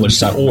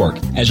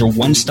CertifiedKnowledge.org as your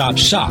one-stop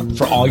shop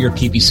for all your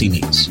PPC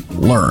needs.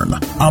 Learn,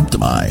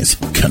 optimize,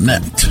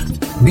 connect.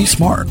 Be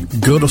smart.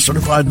 Go to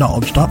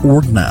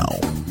CertifiedKnowledge.org now.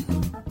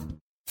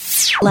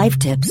 Life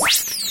tips.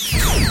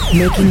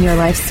 Making your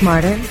life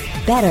smarter,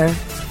 better,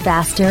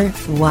 faster,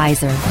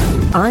 wiser.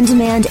 On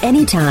demand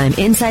anytime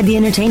inside the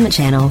entertainment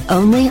channel,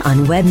 only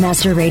on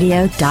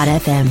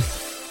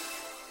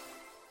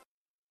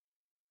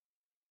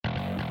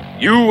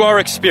webmasterradio.fm. You are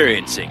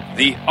experiencing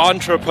the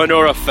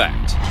Entrepreneur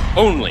Effect,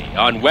 only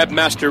on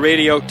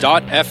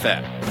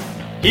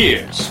webmasterradio.fm.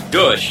 Here's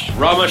Dush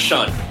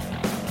Ramachandran.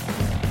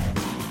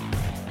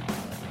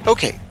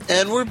 Okay,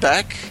 and we're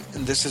back,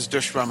 and this is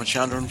Dush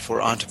Ramachandran for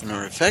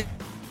Entrepreneur Effect.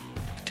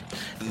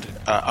 And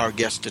our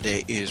guest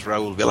today is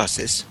Raul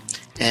Villacis.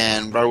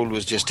 And Raul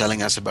was just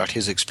telling us about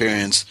his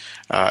experience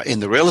in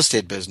the real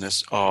estate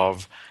business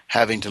of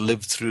having to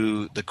live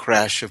through the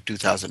crash of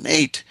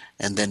 2008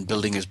 and then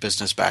building his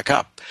business back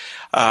up.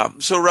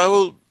 So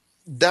Raul,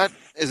 that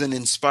is an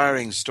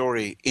inspiring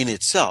story in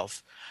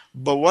itself.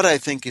 But what I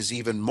think is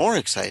even more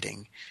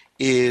exciting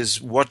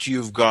is what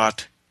you've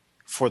got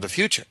for the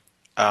future.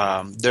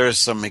 There are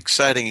some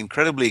exciting,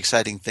 incredibly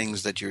exciting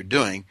things that you're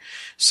doing.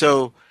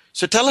 So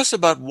tell us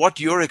about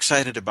what you're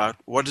excited about.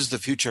 What does the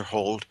future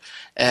hold?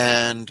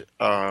 And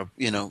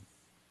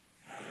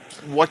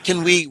what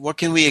can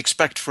we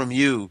expect from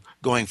you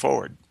going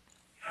forward?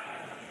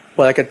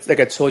 Well, like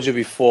I told you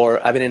before,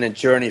 I've been in a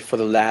journey for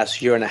the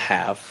last year and a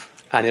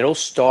half, and it all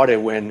started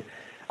when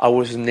I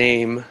was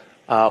named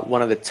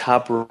one of the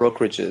top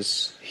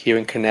brokerages here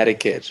in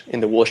Connecticut in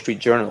the Wall Street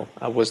Journal.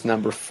 I was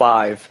number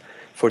 5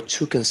 for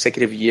 2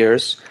 consecutive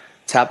years,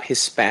 top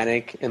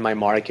Hispanic in my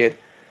market.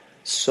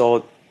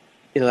 So,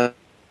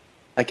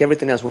 like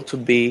everything else, want to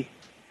be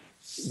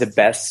the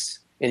best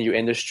in your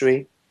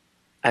industry,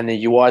 and then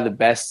you are the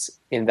best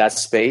in that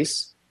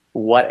space.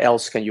 What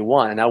else can you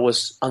want? And I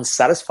was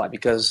unsatisfied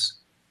because,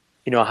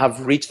 I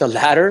have reached the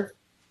ladder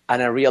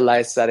and I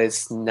realized that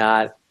it's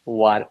not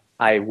what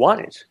I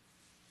wanted.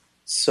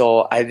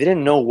 So I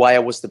didn't know why I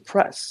was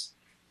depressed.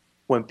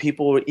 When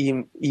people were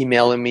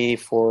emailing me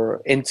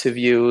for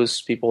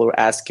interviews, people were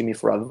asking me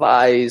for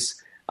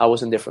advice, I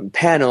was in different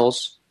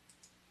panels,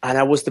 and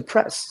I was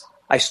depressed.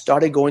 I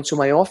started going to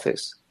my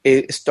office.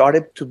 It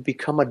started to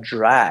become a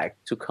drag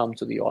to come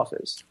to the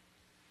office.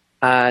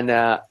 And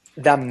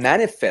that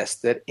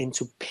manifested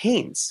into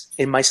pains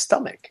in my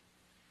stomach.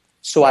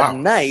 So At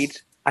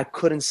night, I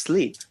couldn't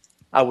sleep.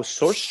 I was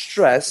so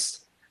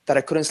stressed that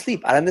I couldn't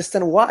sleep. I didn't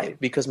understand why,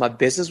 because my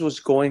business was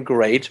going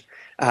great.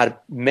 I had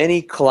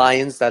many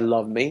clients that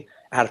loved me.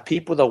 I had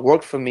people that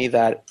worked for me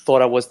that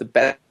thought I was the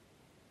best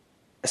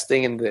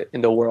thing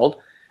in the world.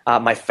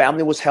 My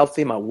family was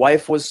healthy. My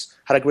wife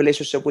had a great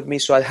relationship with me.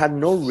 So I had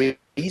no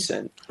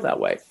reason that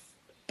way.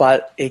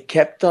 But it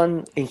kept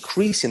on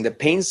increasing. The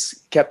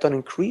pains kept on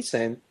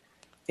increasing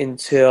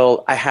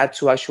until I had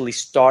to actually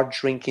start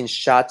drinking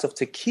shots of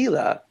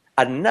tequila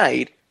at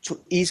night to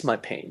ease my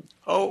pain.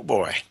 Oh,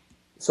 boy.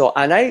 So,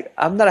 and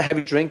I'm not a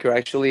heavy drinker.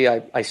 Actually,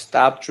 I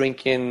stopped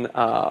drinking,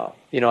 a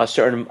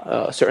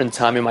certain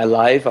time in my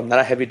life. I'm not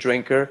a heavy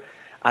drinker.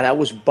 And I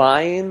was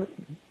buying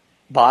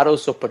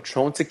bottles of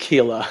Patron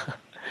tequila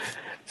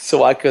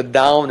so I could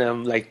down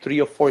them like 3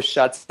 or 4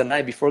 shots a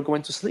night before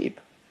going to sleep.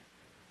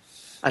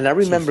 And I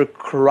remember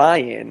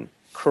crying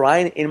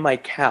in my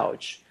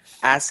couch,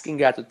 asking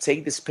God to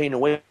take this pain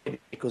away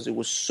because it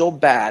was so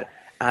bad.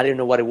 I didn't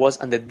know what it was.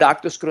 And the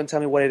doctors couldn't tell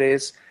me what it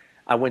is.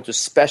 I went to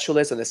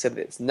specialists and they said,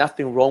 there's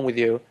nothing wrong with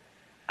you.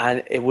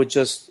 And it was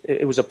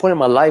a point in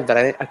my life that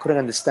I couldn't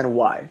understand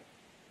why.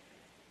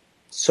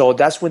 So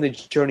that's when the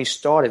journey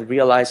started,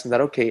 realizing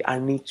that, okay, I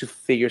need to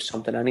figure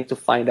something. I need to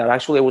find out.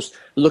 Actually, I was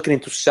looking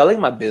into selling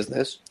my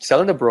business,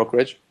 selling the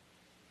brokerage.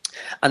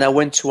 And I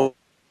went to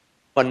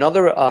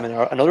another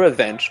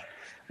event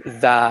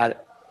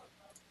that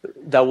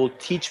will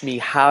teach me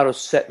how to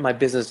set my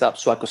business up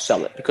so I could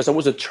sell it, because I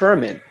was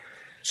determined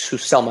to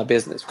sell my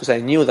business, because I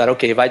knew that,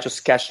 okay, if I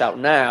just cash out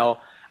now,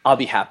 I'll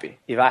be happy.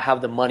 If I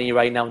have the money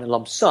right now in a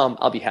lump sum,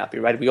 I'll be happy,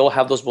 right? We all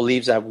have those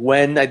beliefs that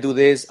when I do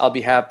this, I'll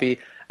be happy.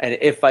 And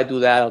if I do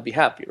that, I'll be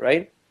happy,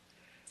 right?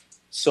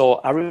 So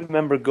I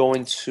remember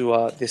going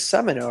to this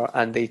seminar,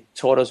 and they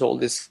taught us all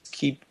these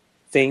key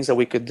things that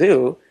we could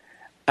do.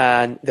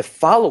 And the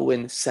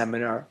following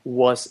seminar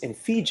was in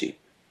Fiji.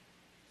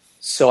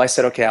 So I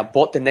said, okay, I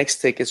bought the next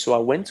ticket. So I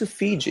went to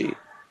Fiji.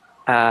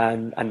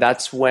 And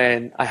that's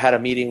when I had a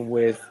meeting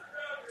with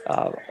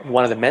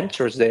one of the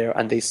mentors there,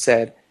 and they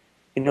said,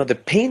 the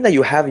pain that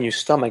you have in your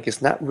stomach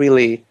is not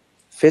really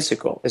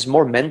physical. It's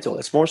more mental.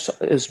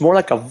 It's more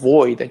like a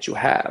void that you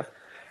have.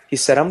 He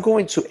said, I'm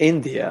going to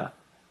India,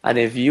 and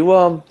if you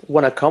want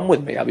to come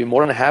with me, I'll be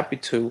more than happy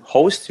to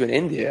host you in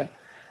India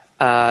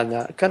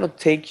and kind of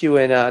take you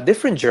in a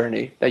different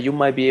journey that you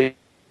might be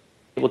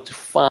able to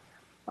find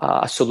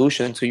a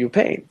solution to your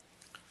pain.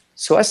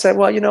 So I said,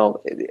 well,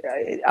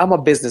 I'm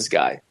a business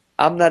guy.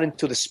 I'm not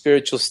into the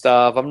spiritual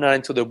stuff. I'm not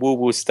into the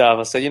woo-woo stuff.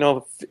 I said,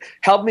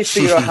 help me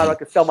figure out how I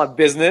can sell my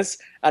business,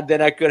 and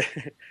then I could,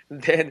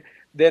 then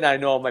I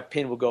know my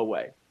pain will go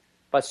away.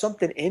 But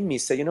something in me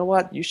said, you know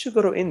what? You should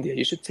go to India.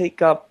 You should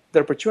take up the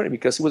opportunity,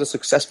 because he was a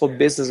successful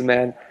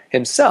businessman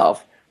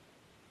himself.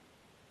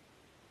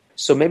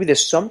 So maybe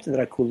there's something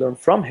that I could learn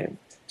from him.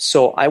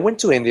 So I went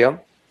to India,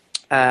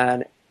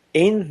 and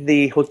in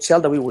the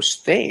hotel that we were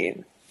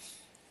staying,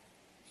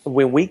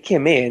 when we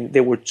came in,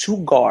 there were 2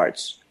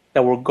 guards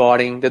that were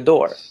guarding the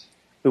door.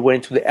 We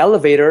went into the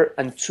elevator,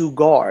 and 2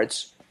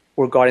 guards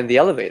were guarding the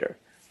elevator.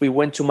 We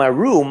went to my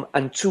room,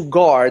 and 2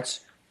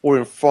 guards were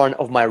in front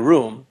of my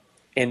room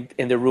and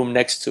in the room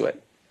next to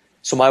it.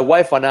 So my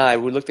wife and I,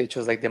 we looked at each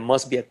other like, there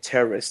must be a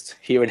terrorist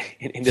here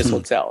in this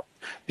hotel,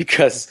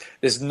 because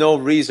there's no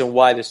reason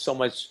why there's so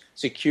much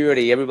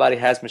security. Everybody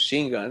has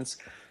machine guns.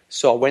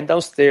 So I went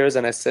downstairs,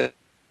 and I said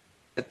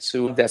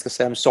to the desk, I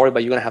said, I'm sorry,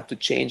 but you're going to have to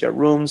change our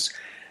rooms.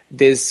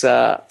 This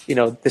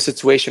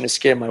situation is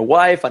scaring my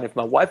wife, and if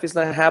my wife is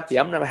not happy,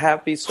 I'm not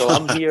happy. So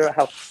I'm here.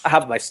 I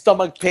have my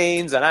stomach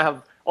pains, and I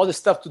have all the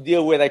stuff to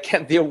deal with. I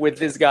can't deal with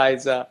this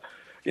guy's,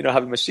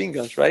 having machine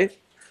guns, right?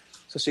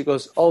 So she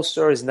goes, oh,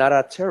 sir, it's not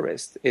a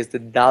terrorist. It's the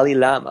Dalai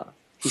Lama.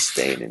 He's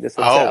staying in this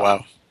hotel. Oh,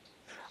 wow.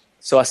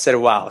 So I said,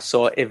 wow.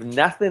 So if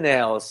nothing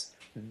else,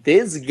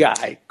 this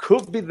guy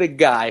could be the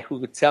guy who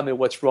could tell me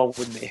what's wrong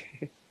with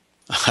me.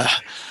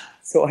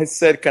 So I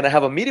said, can I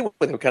have a meeting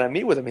with him? Can I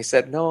meet with him? He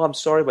said, no, I'm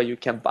sorry, but you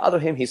can't bother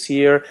him. He's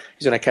here.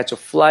 He's going to catch a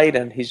flight,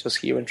 and he's just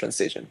here in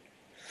transition.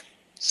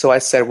 So I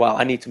said, wow,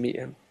 I need to meet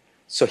him.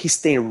 So he's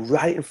staying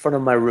right in front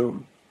of my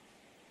room.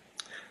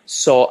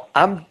 So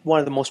I'm one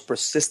of the most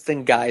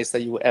persistent guys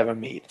that you will ever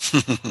meet.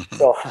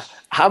 So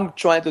I'm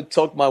trying to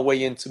talk my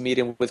way into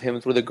meeting with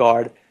him through the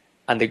guard.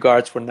 and the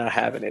guards were not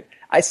having it.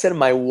 I sent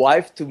my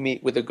wife to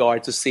meet with the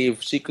guard to see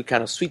if she could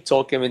kind of sweet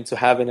talk him into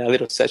having a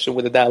little session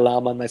with the Dalai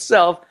Lama and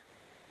myself.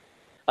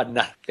 But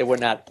they were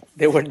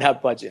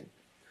not budging.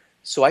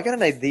 So I got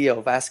an idea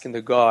of asking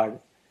the guard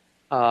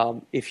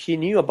if he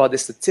knew about the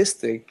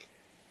statistic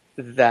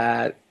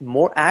that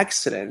more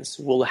accidents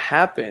will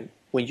happen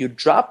when you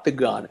drop the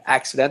gun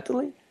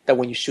accidentally than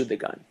when you shoot the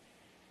gun.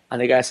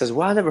 And the guy says,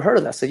 well, I never heard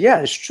of that. I said,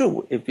 yeah, it's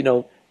true. If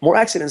more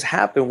accidents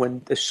happen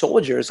when the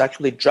soldiers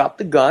actually drop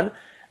the gun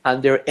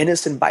and there are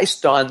innocent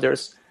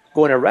bystanders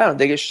going around,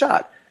 they get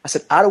shot. I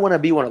said, I don't want to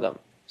be one of them.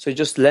 So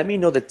just let me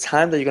know the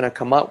time that you're going to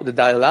come out with the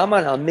Dalai Lama,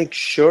 and I'll make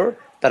sure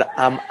that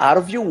I'm out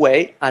of your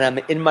way and I'm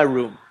in my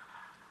room.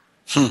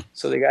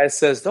 So the guy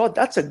says, oh,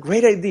 that's a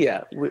great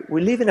idea.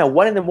 We're leaving at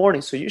 1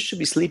 a.m, so you should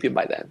be sleeping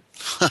by then.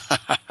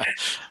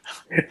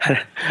 And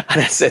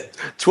I said,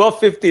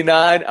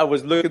 12:59, I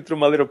was looking through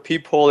my little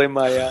peephole in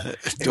my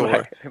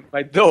door. In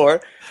my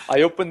door.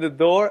 I opened the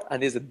door,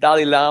 and there's a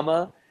Dalai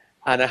Lama,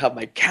 and I have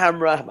my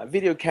camera, I have my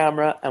video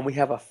camera, and we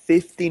have a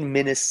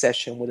 15-minute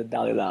session with the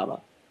Dalai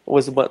Lama. It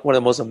was one of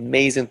the most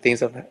amazing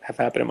things that have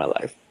happened in my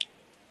life.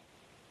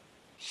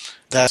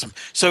 That's awesome.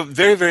 So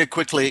very, very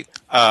quickly,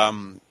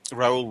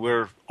 Raul,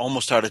 we're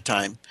almost out of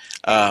time.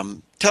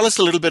 Tell us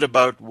a little bit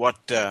about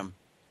what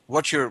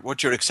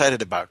you're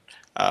excited about.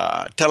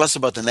 Tell us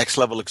about the Next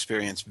Level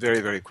Experience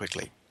very, very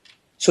quickly.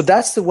 So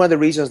that's one of the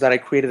reasons that I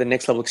created the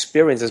Next Level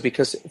Experience, is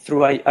because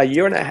through a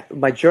year and a half,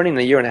 my journey in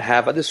a year and a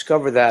half, I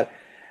discovered that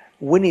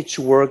we need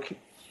to work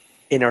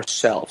in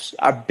ourselves.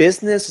 Our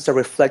business is a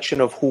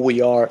reflection of who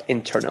we are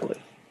internally.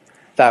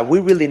 That we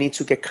really need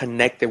to get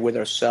connected with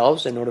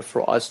ourselves in order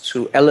for us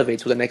to elevate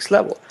to the next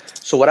level.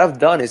 So what I've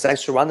done is I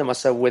surrounded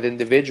myself with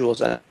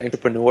individuals and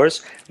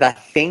entrepreneurs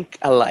that think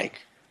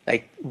alike.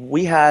 Like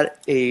we had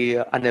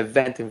an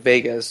event in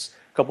Vegas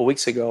a couple of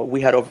weeks ago. We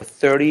had over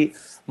 30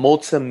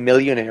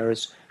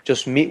 multimillionaires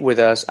just meet with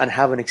us and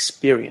have an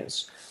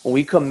experience. When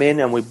we come in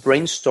and we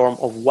brainstorm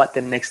of what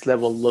the next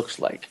level looks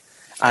like.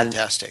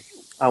 Fantastic.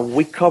 And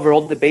we cover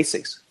all the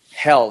basics: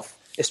 health,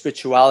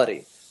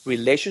 spirituality,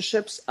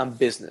 relationships, and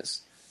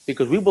business.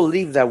 Because we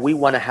believe that we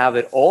want to have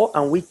it all,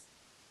 and we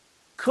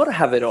could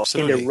have it all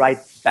in the right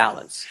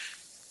balance.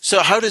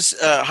 So how does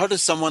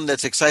someone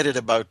that's excited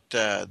about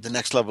the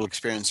Next Level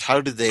Experience,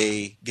 how do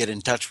they get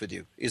in touch with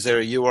you? Is there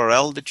a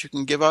URL that you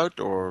can give out,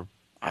 or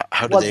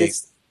how do they?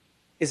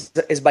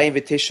 It's by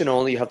invitation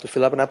only. You have to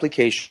fill up an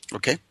application.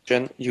 Okay.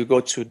 You go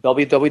to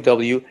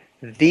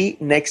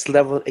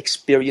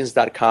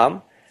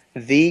www.thenextlevelexperience.com,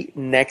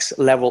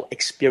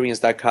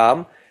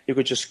 thenextlevelexperience.com. You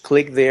could just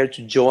click there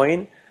to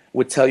join.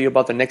 We'll tell you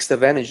about the next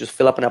event and just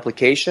fill up an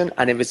application.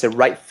 And if it's a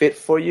right fit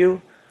for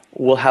you,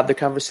 we'll have the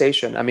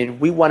conversation. I mean,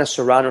 we want to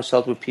surround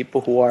ourselves with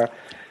people who are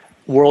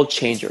world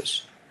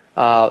changers.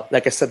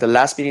 Like I said, the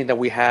last meeting that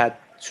we had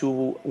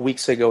 2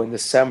 weeks ago in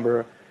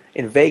December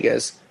in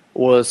Vegas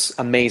was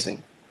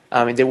amazing.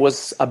 I mean, there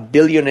was a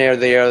billionaire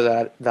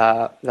there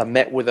that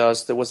met with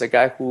us. There was a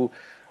guy who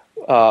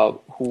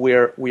we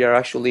are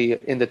actually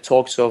in the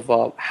talks of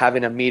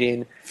having a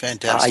meeting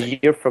a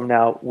year from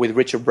now with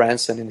Richard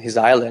Branson in his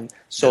island.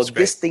 So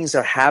these things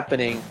are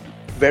happening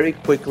very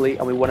quickly,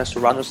 and we want to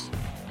surround us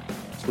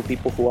with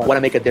people who want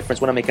to make a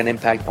difference, want to make an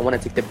impact, and want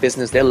to take their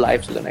business, their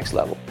life to the next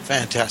level.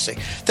 Fantastic.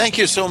 Thank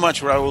you so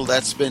much, Raul.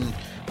 That's been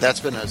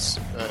a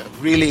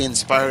really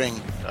inspiring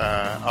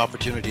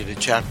opportunity to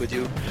chat with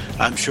you.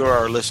 I'm sure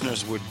our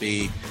listeners would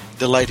be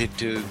delighted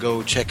to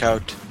go check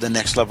out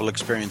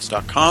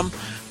thenextlevelexperience.com.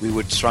 We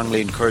would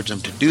strongly encourage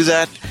them to do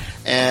that.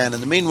 And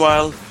in the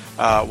meanwhile,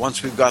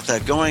 once we've got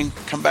that going,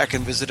 come back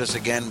and visit us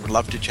again. We'd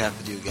love to chat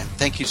with you again.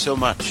 Thank you so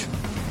much.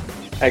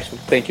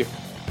 Excellent. Thank you.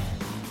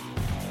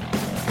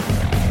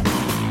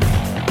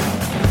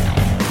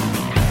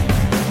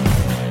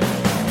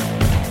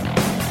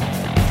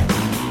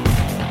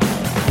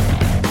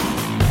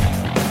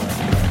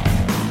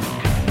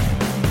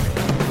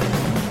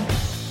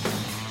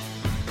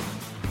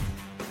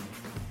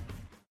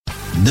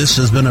 This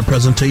has been a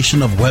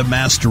presentation of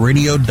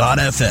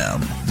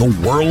WebmasterRadio.fm, the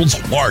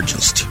world's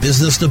largest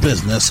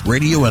business-to-business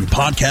radio and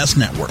podcast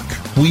network.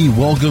 We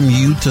welcome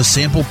you to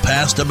sample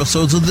past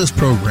episodes of this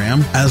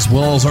program, as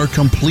well as our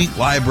complete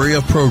library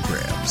of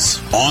programs,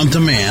 on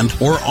demand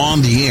or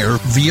on the air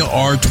via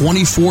our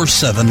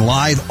 24/7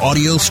 live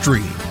audio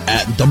stream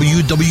at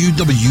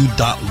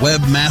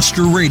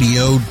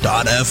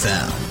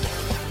www.webmasterradio.fm.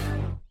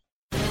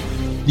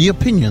 The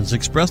opinions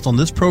expressed on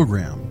this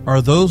program are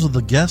those of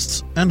the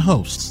guests and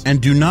hosts and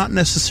do not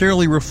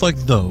necessarily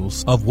reflect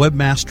those of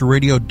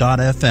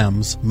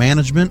WebmasterRadio.fm's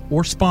management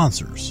or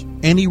sponsors.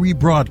 Any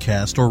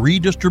rebroadcast or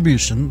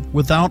redistribution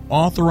without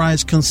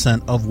authorized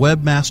consent of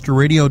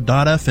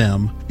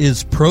WebmasterRadio.fm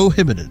is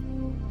prohibited.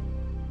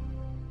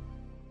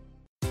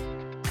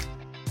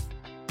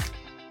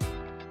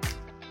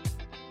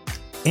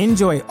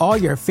 Enjoy all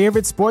your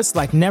favorite sports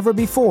like never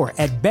before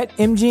at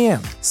BetMGM.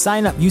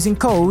 Sign up using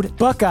code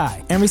Buckeye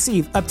and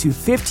receive up to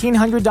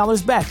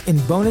 $1,500 back in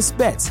bonus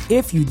bets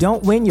if you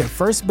don't win your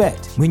first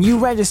bet. When you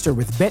register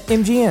with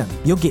BetMGM,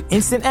 you'll get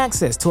instant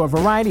access to a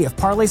variety of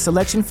parlay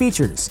selection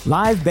features,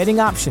 live betting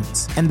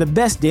options, and the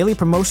best daily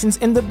promotions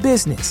in the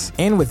business.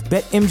 And with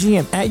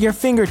BetMGM at your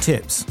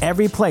fingertips,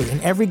 every play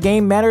and every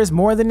game matters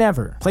more than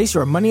ever. Place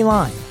your money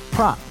line,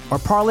 prop, or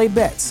parlay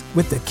bets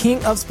with the king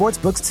of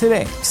sportsbooks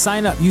today.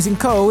 Sign up using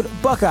code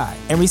Buckeye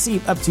and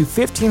receive up to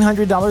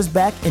 $1,500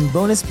 back in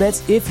bonus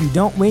bets if you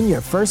don't win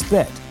your first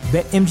bet.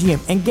 BetMGM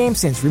and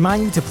GameSense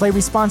remind you to play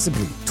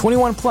responsibly.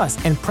 21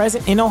 plus and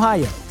present in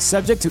Ohio,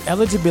 subject to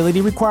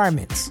eligibility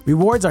requirements.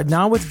 Rewards are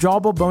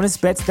non-withdrawable bonus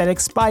bets that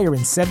expire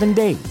in 7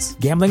 days.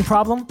 Gambling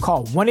problem?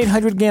 Call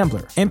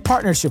 1-800-GAMBLER. In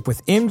partnership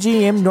with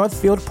MGM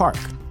Northfield Park.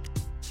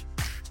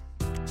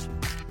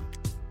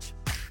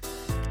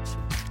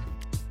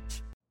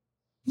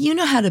 You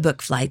know how to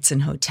book flights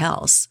and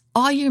hotels.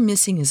 All you're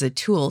missing is a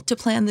tool to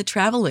plan the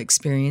travel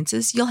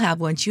experiences you'll have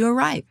once you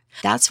arrive.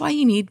 That's why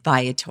you need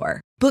Viator.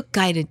 Book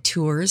guided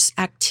tours,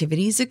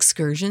 activities,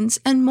 excursions,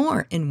 and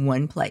more in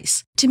one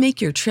place to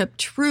make your trip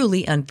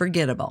truly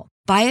unforgettable.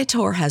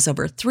 Viator has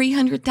over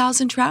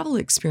 300,000 travel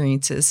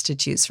experiences to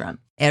choose from.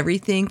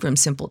 Everything from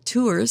simple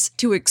tours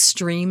to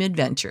extreme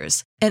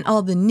adventures and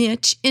all the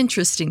niche,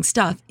 interesting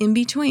stuff in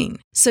between.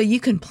 So you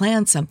can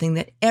plan something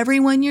that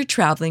everyone you're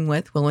traveling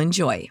with will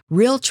enjoy.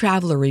 Real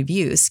traveler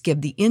reviews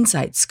give the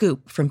inside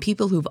scoop from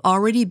people who've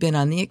already been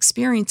on the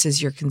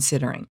experiences you're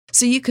considering.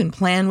 So you can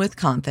plan with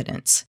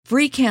confidence.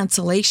 Free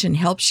cancellation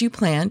helps you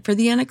plan for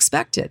the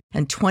unexpected.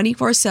 And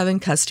 24/7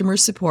 customer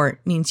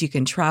support means you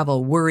can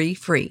travel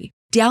worry-free.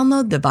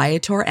 Download the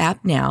Viator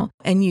app now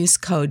and use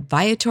code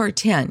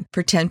Viator10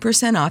 for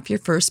 10% off your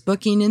first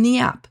booking in the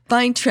app.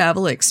 Find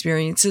travel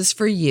experiences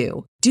for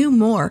you. Do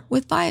more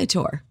with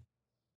Viator.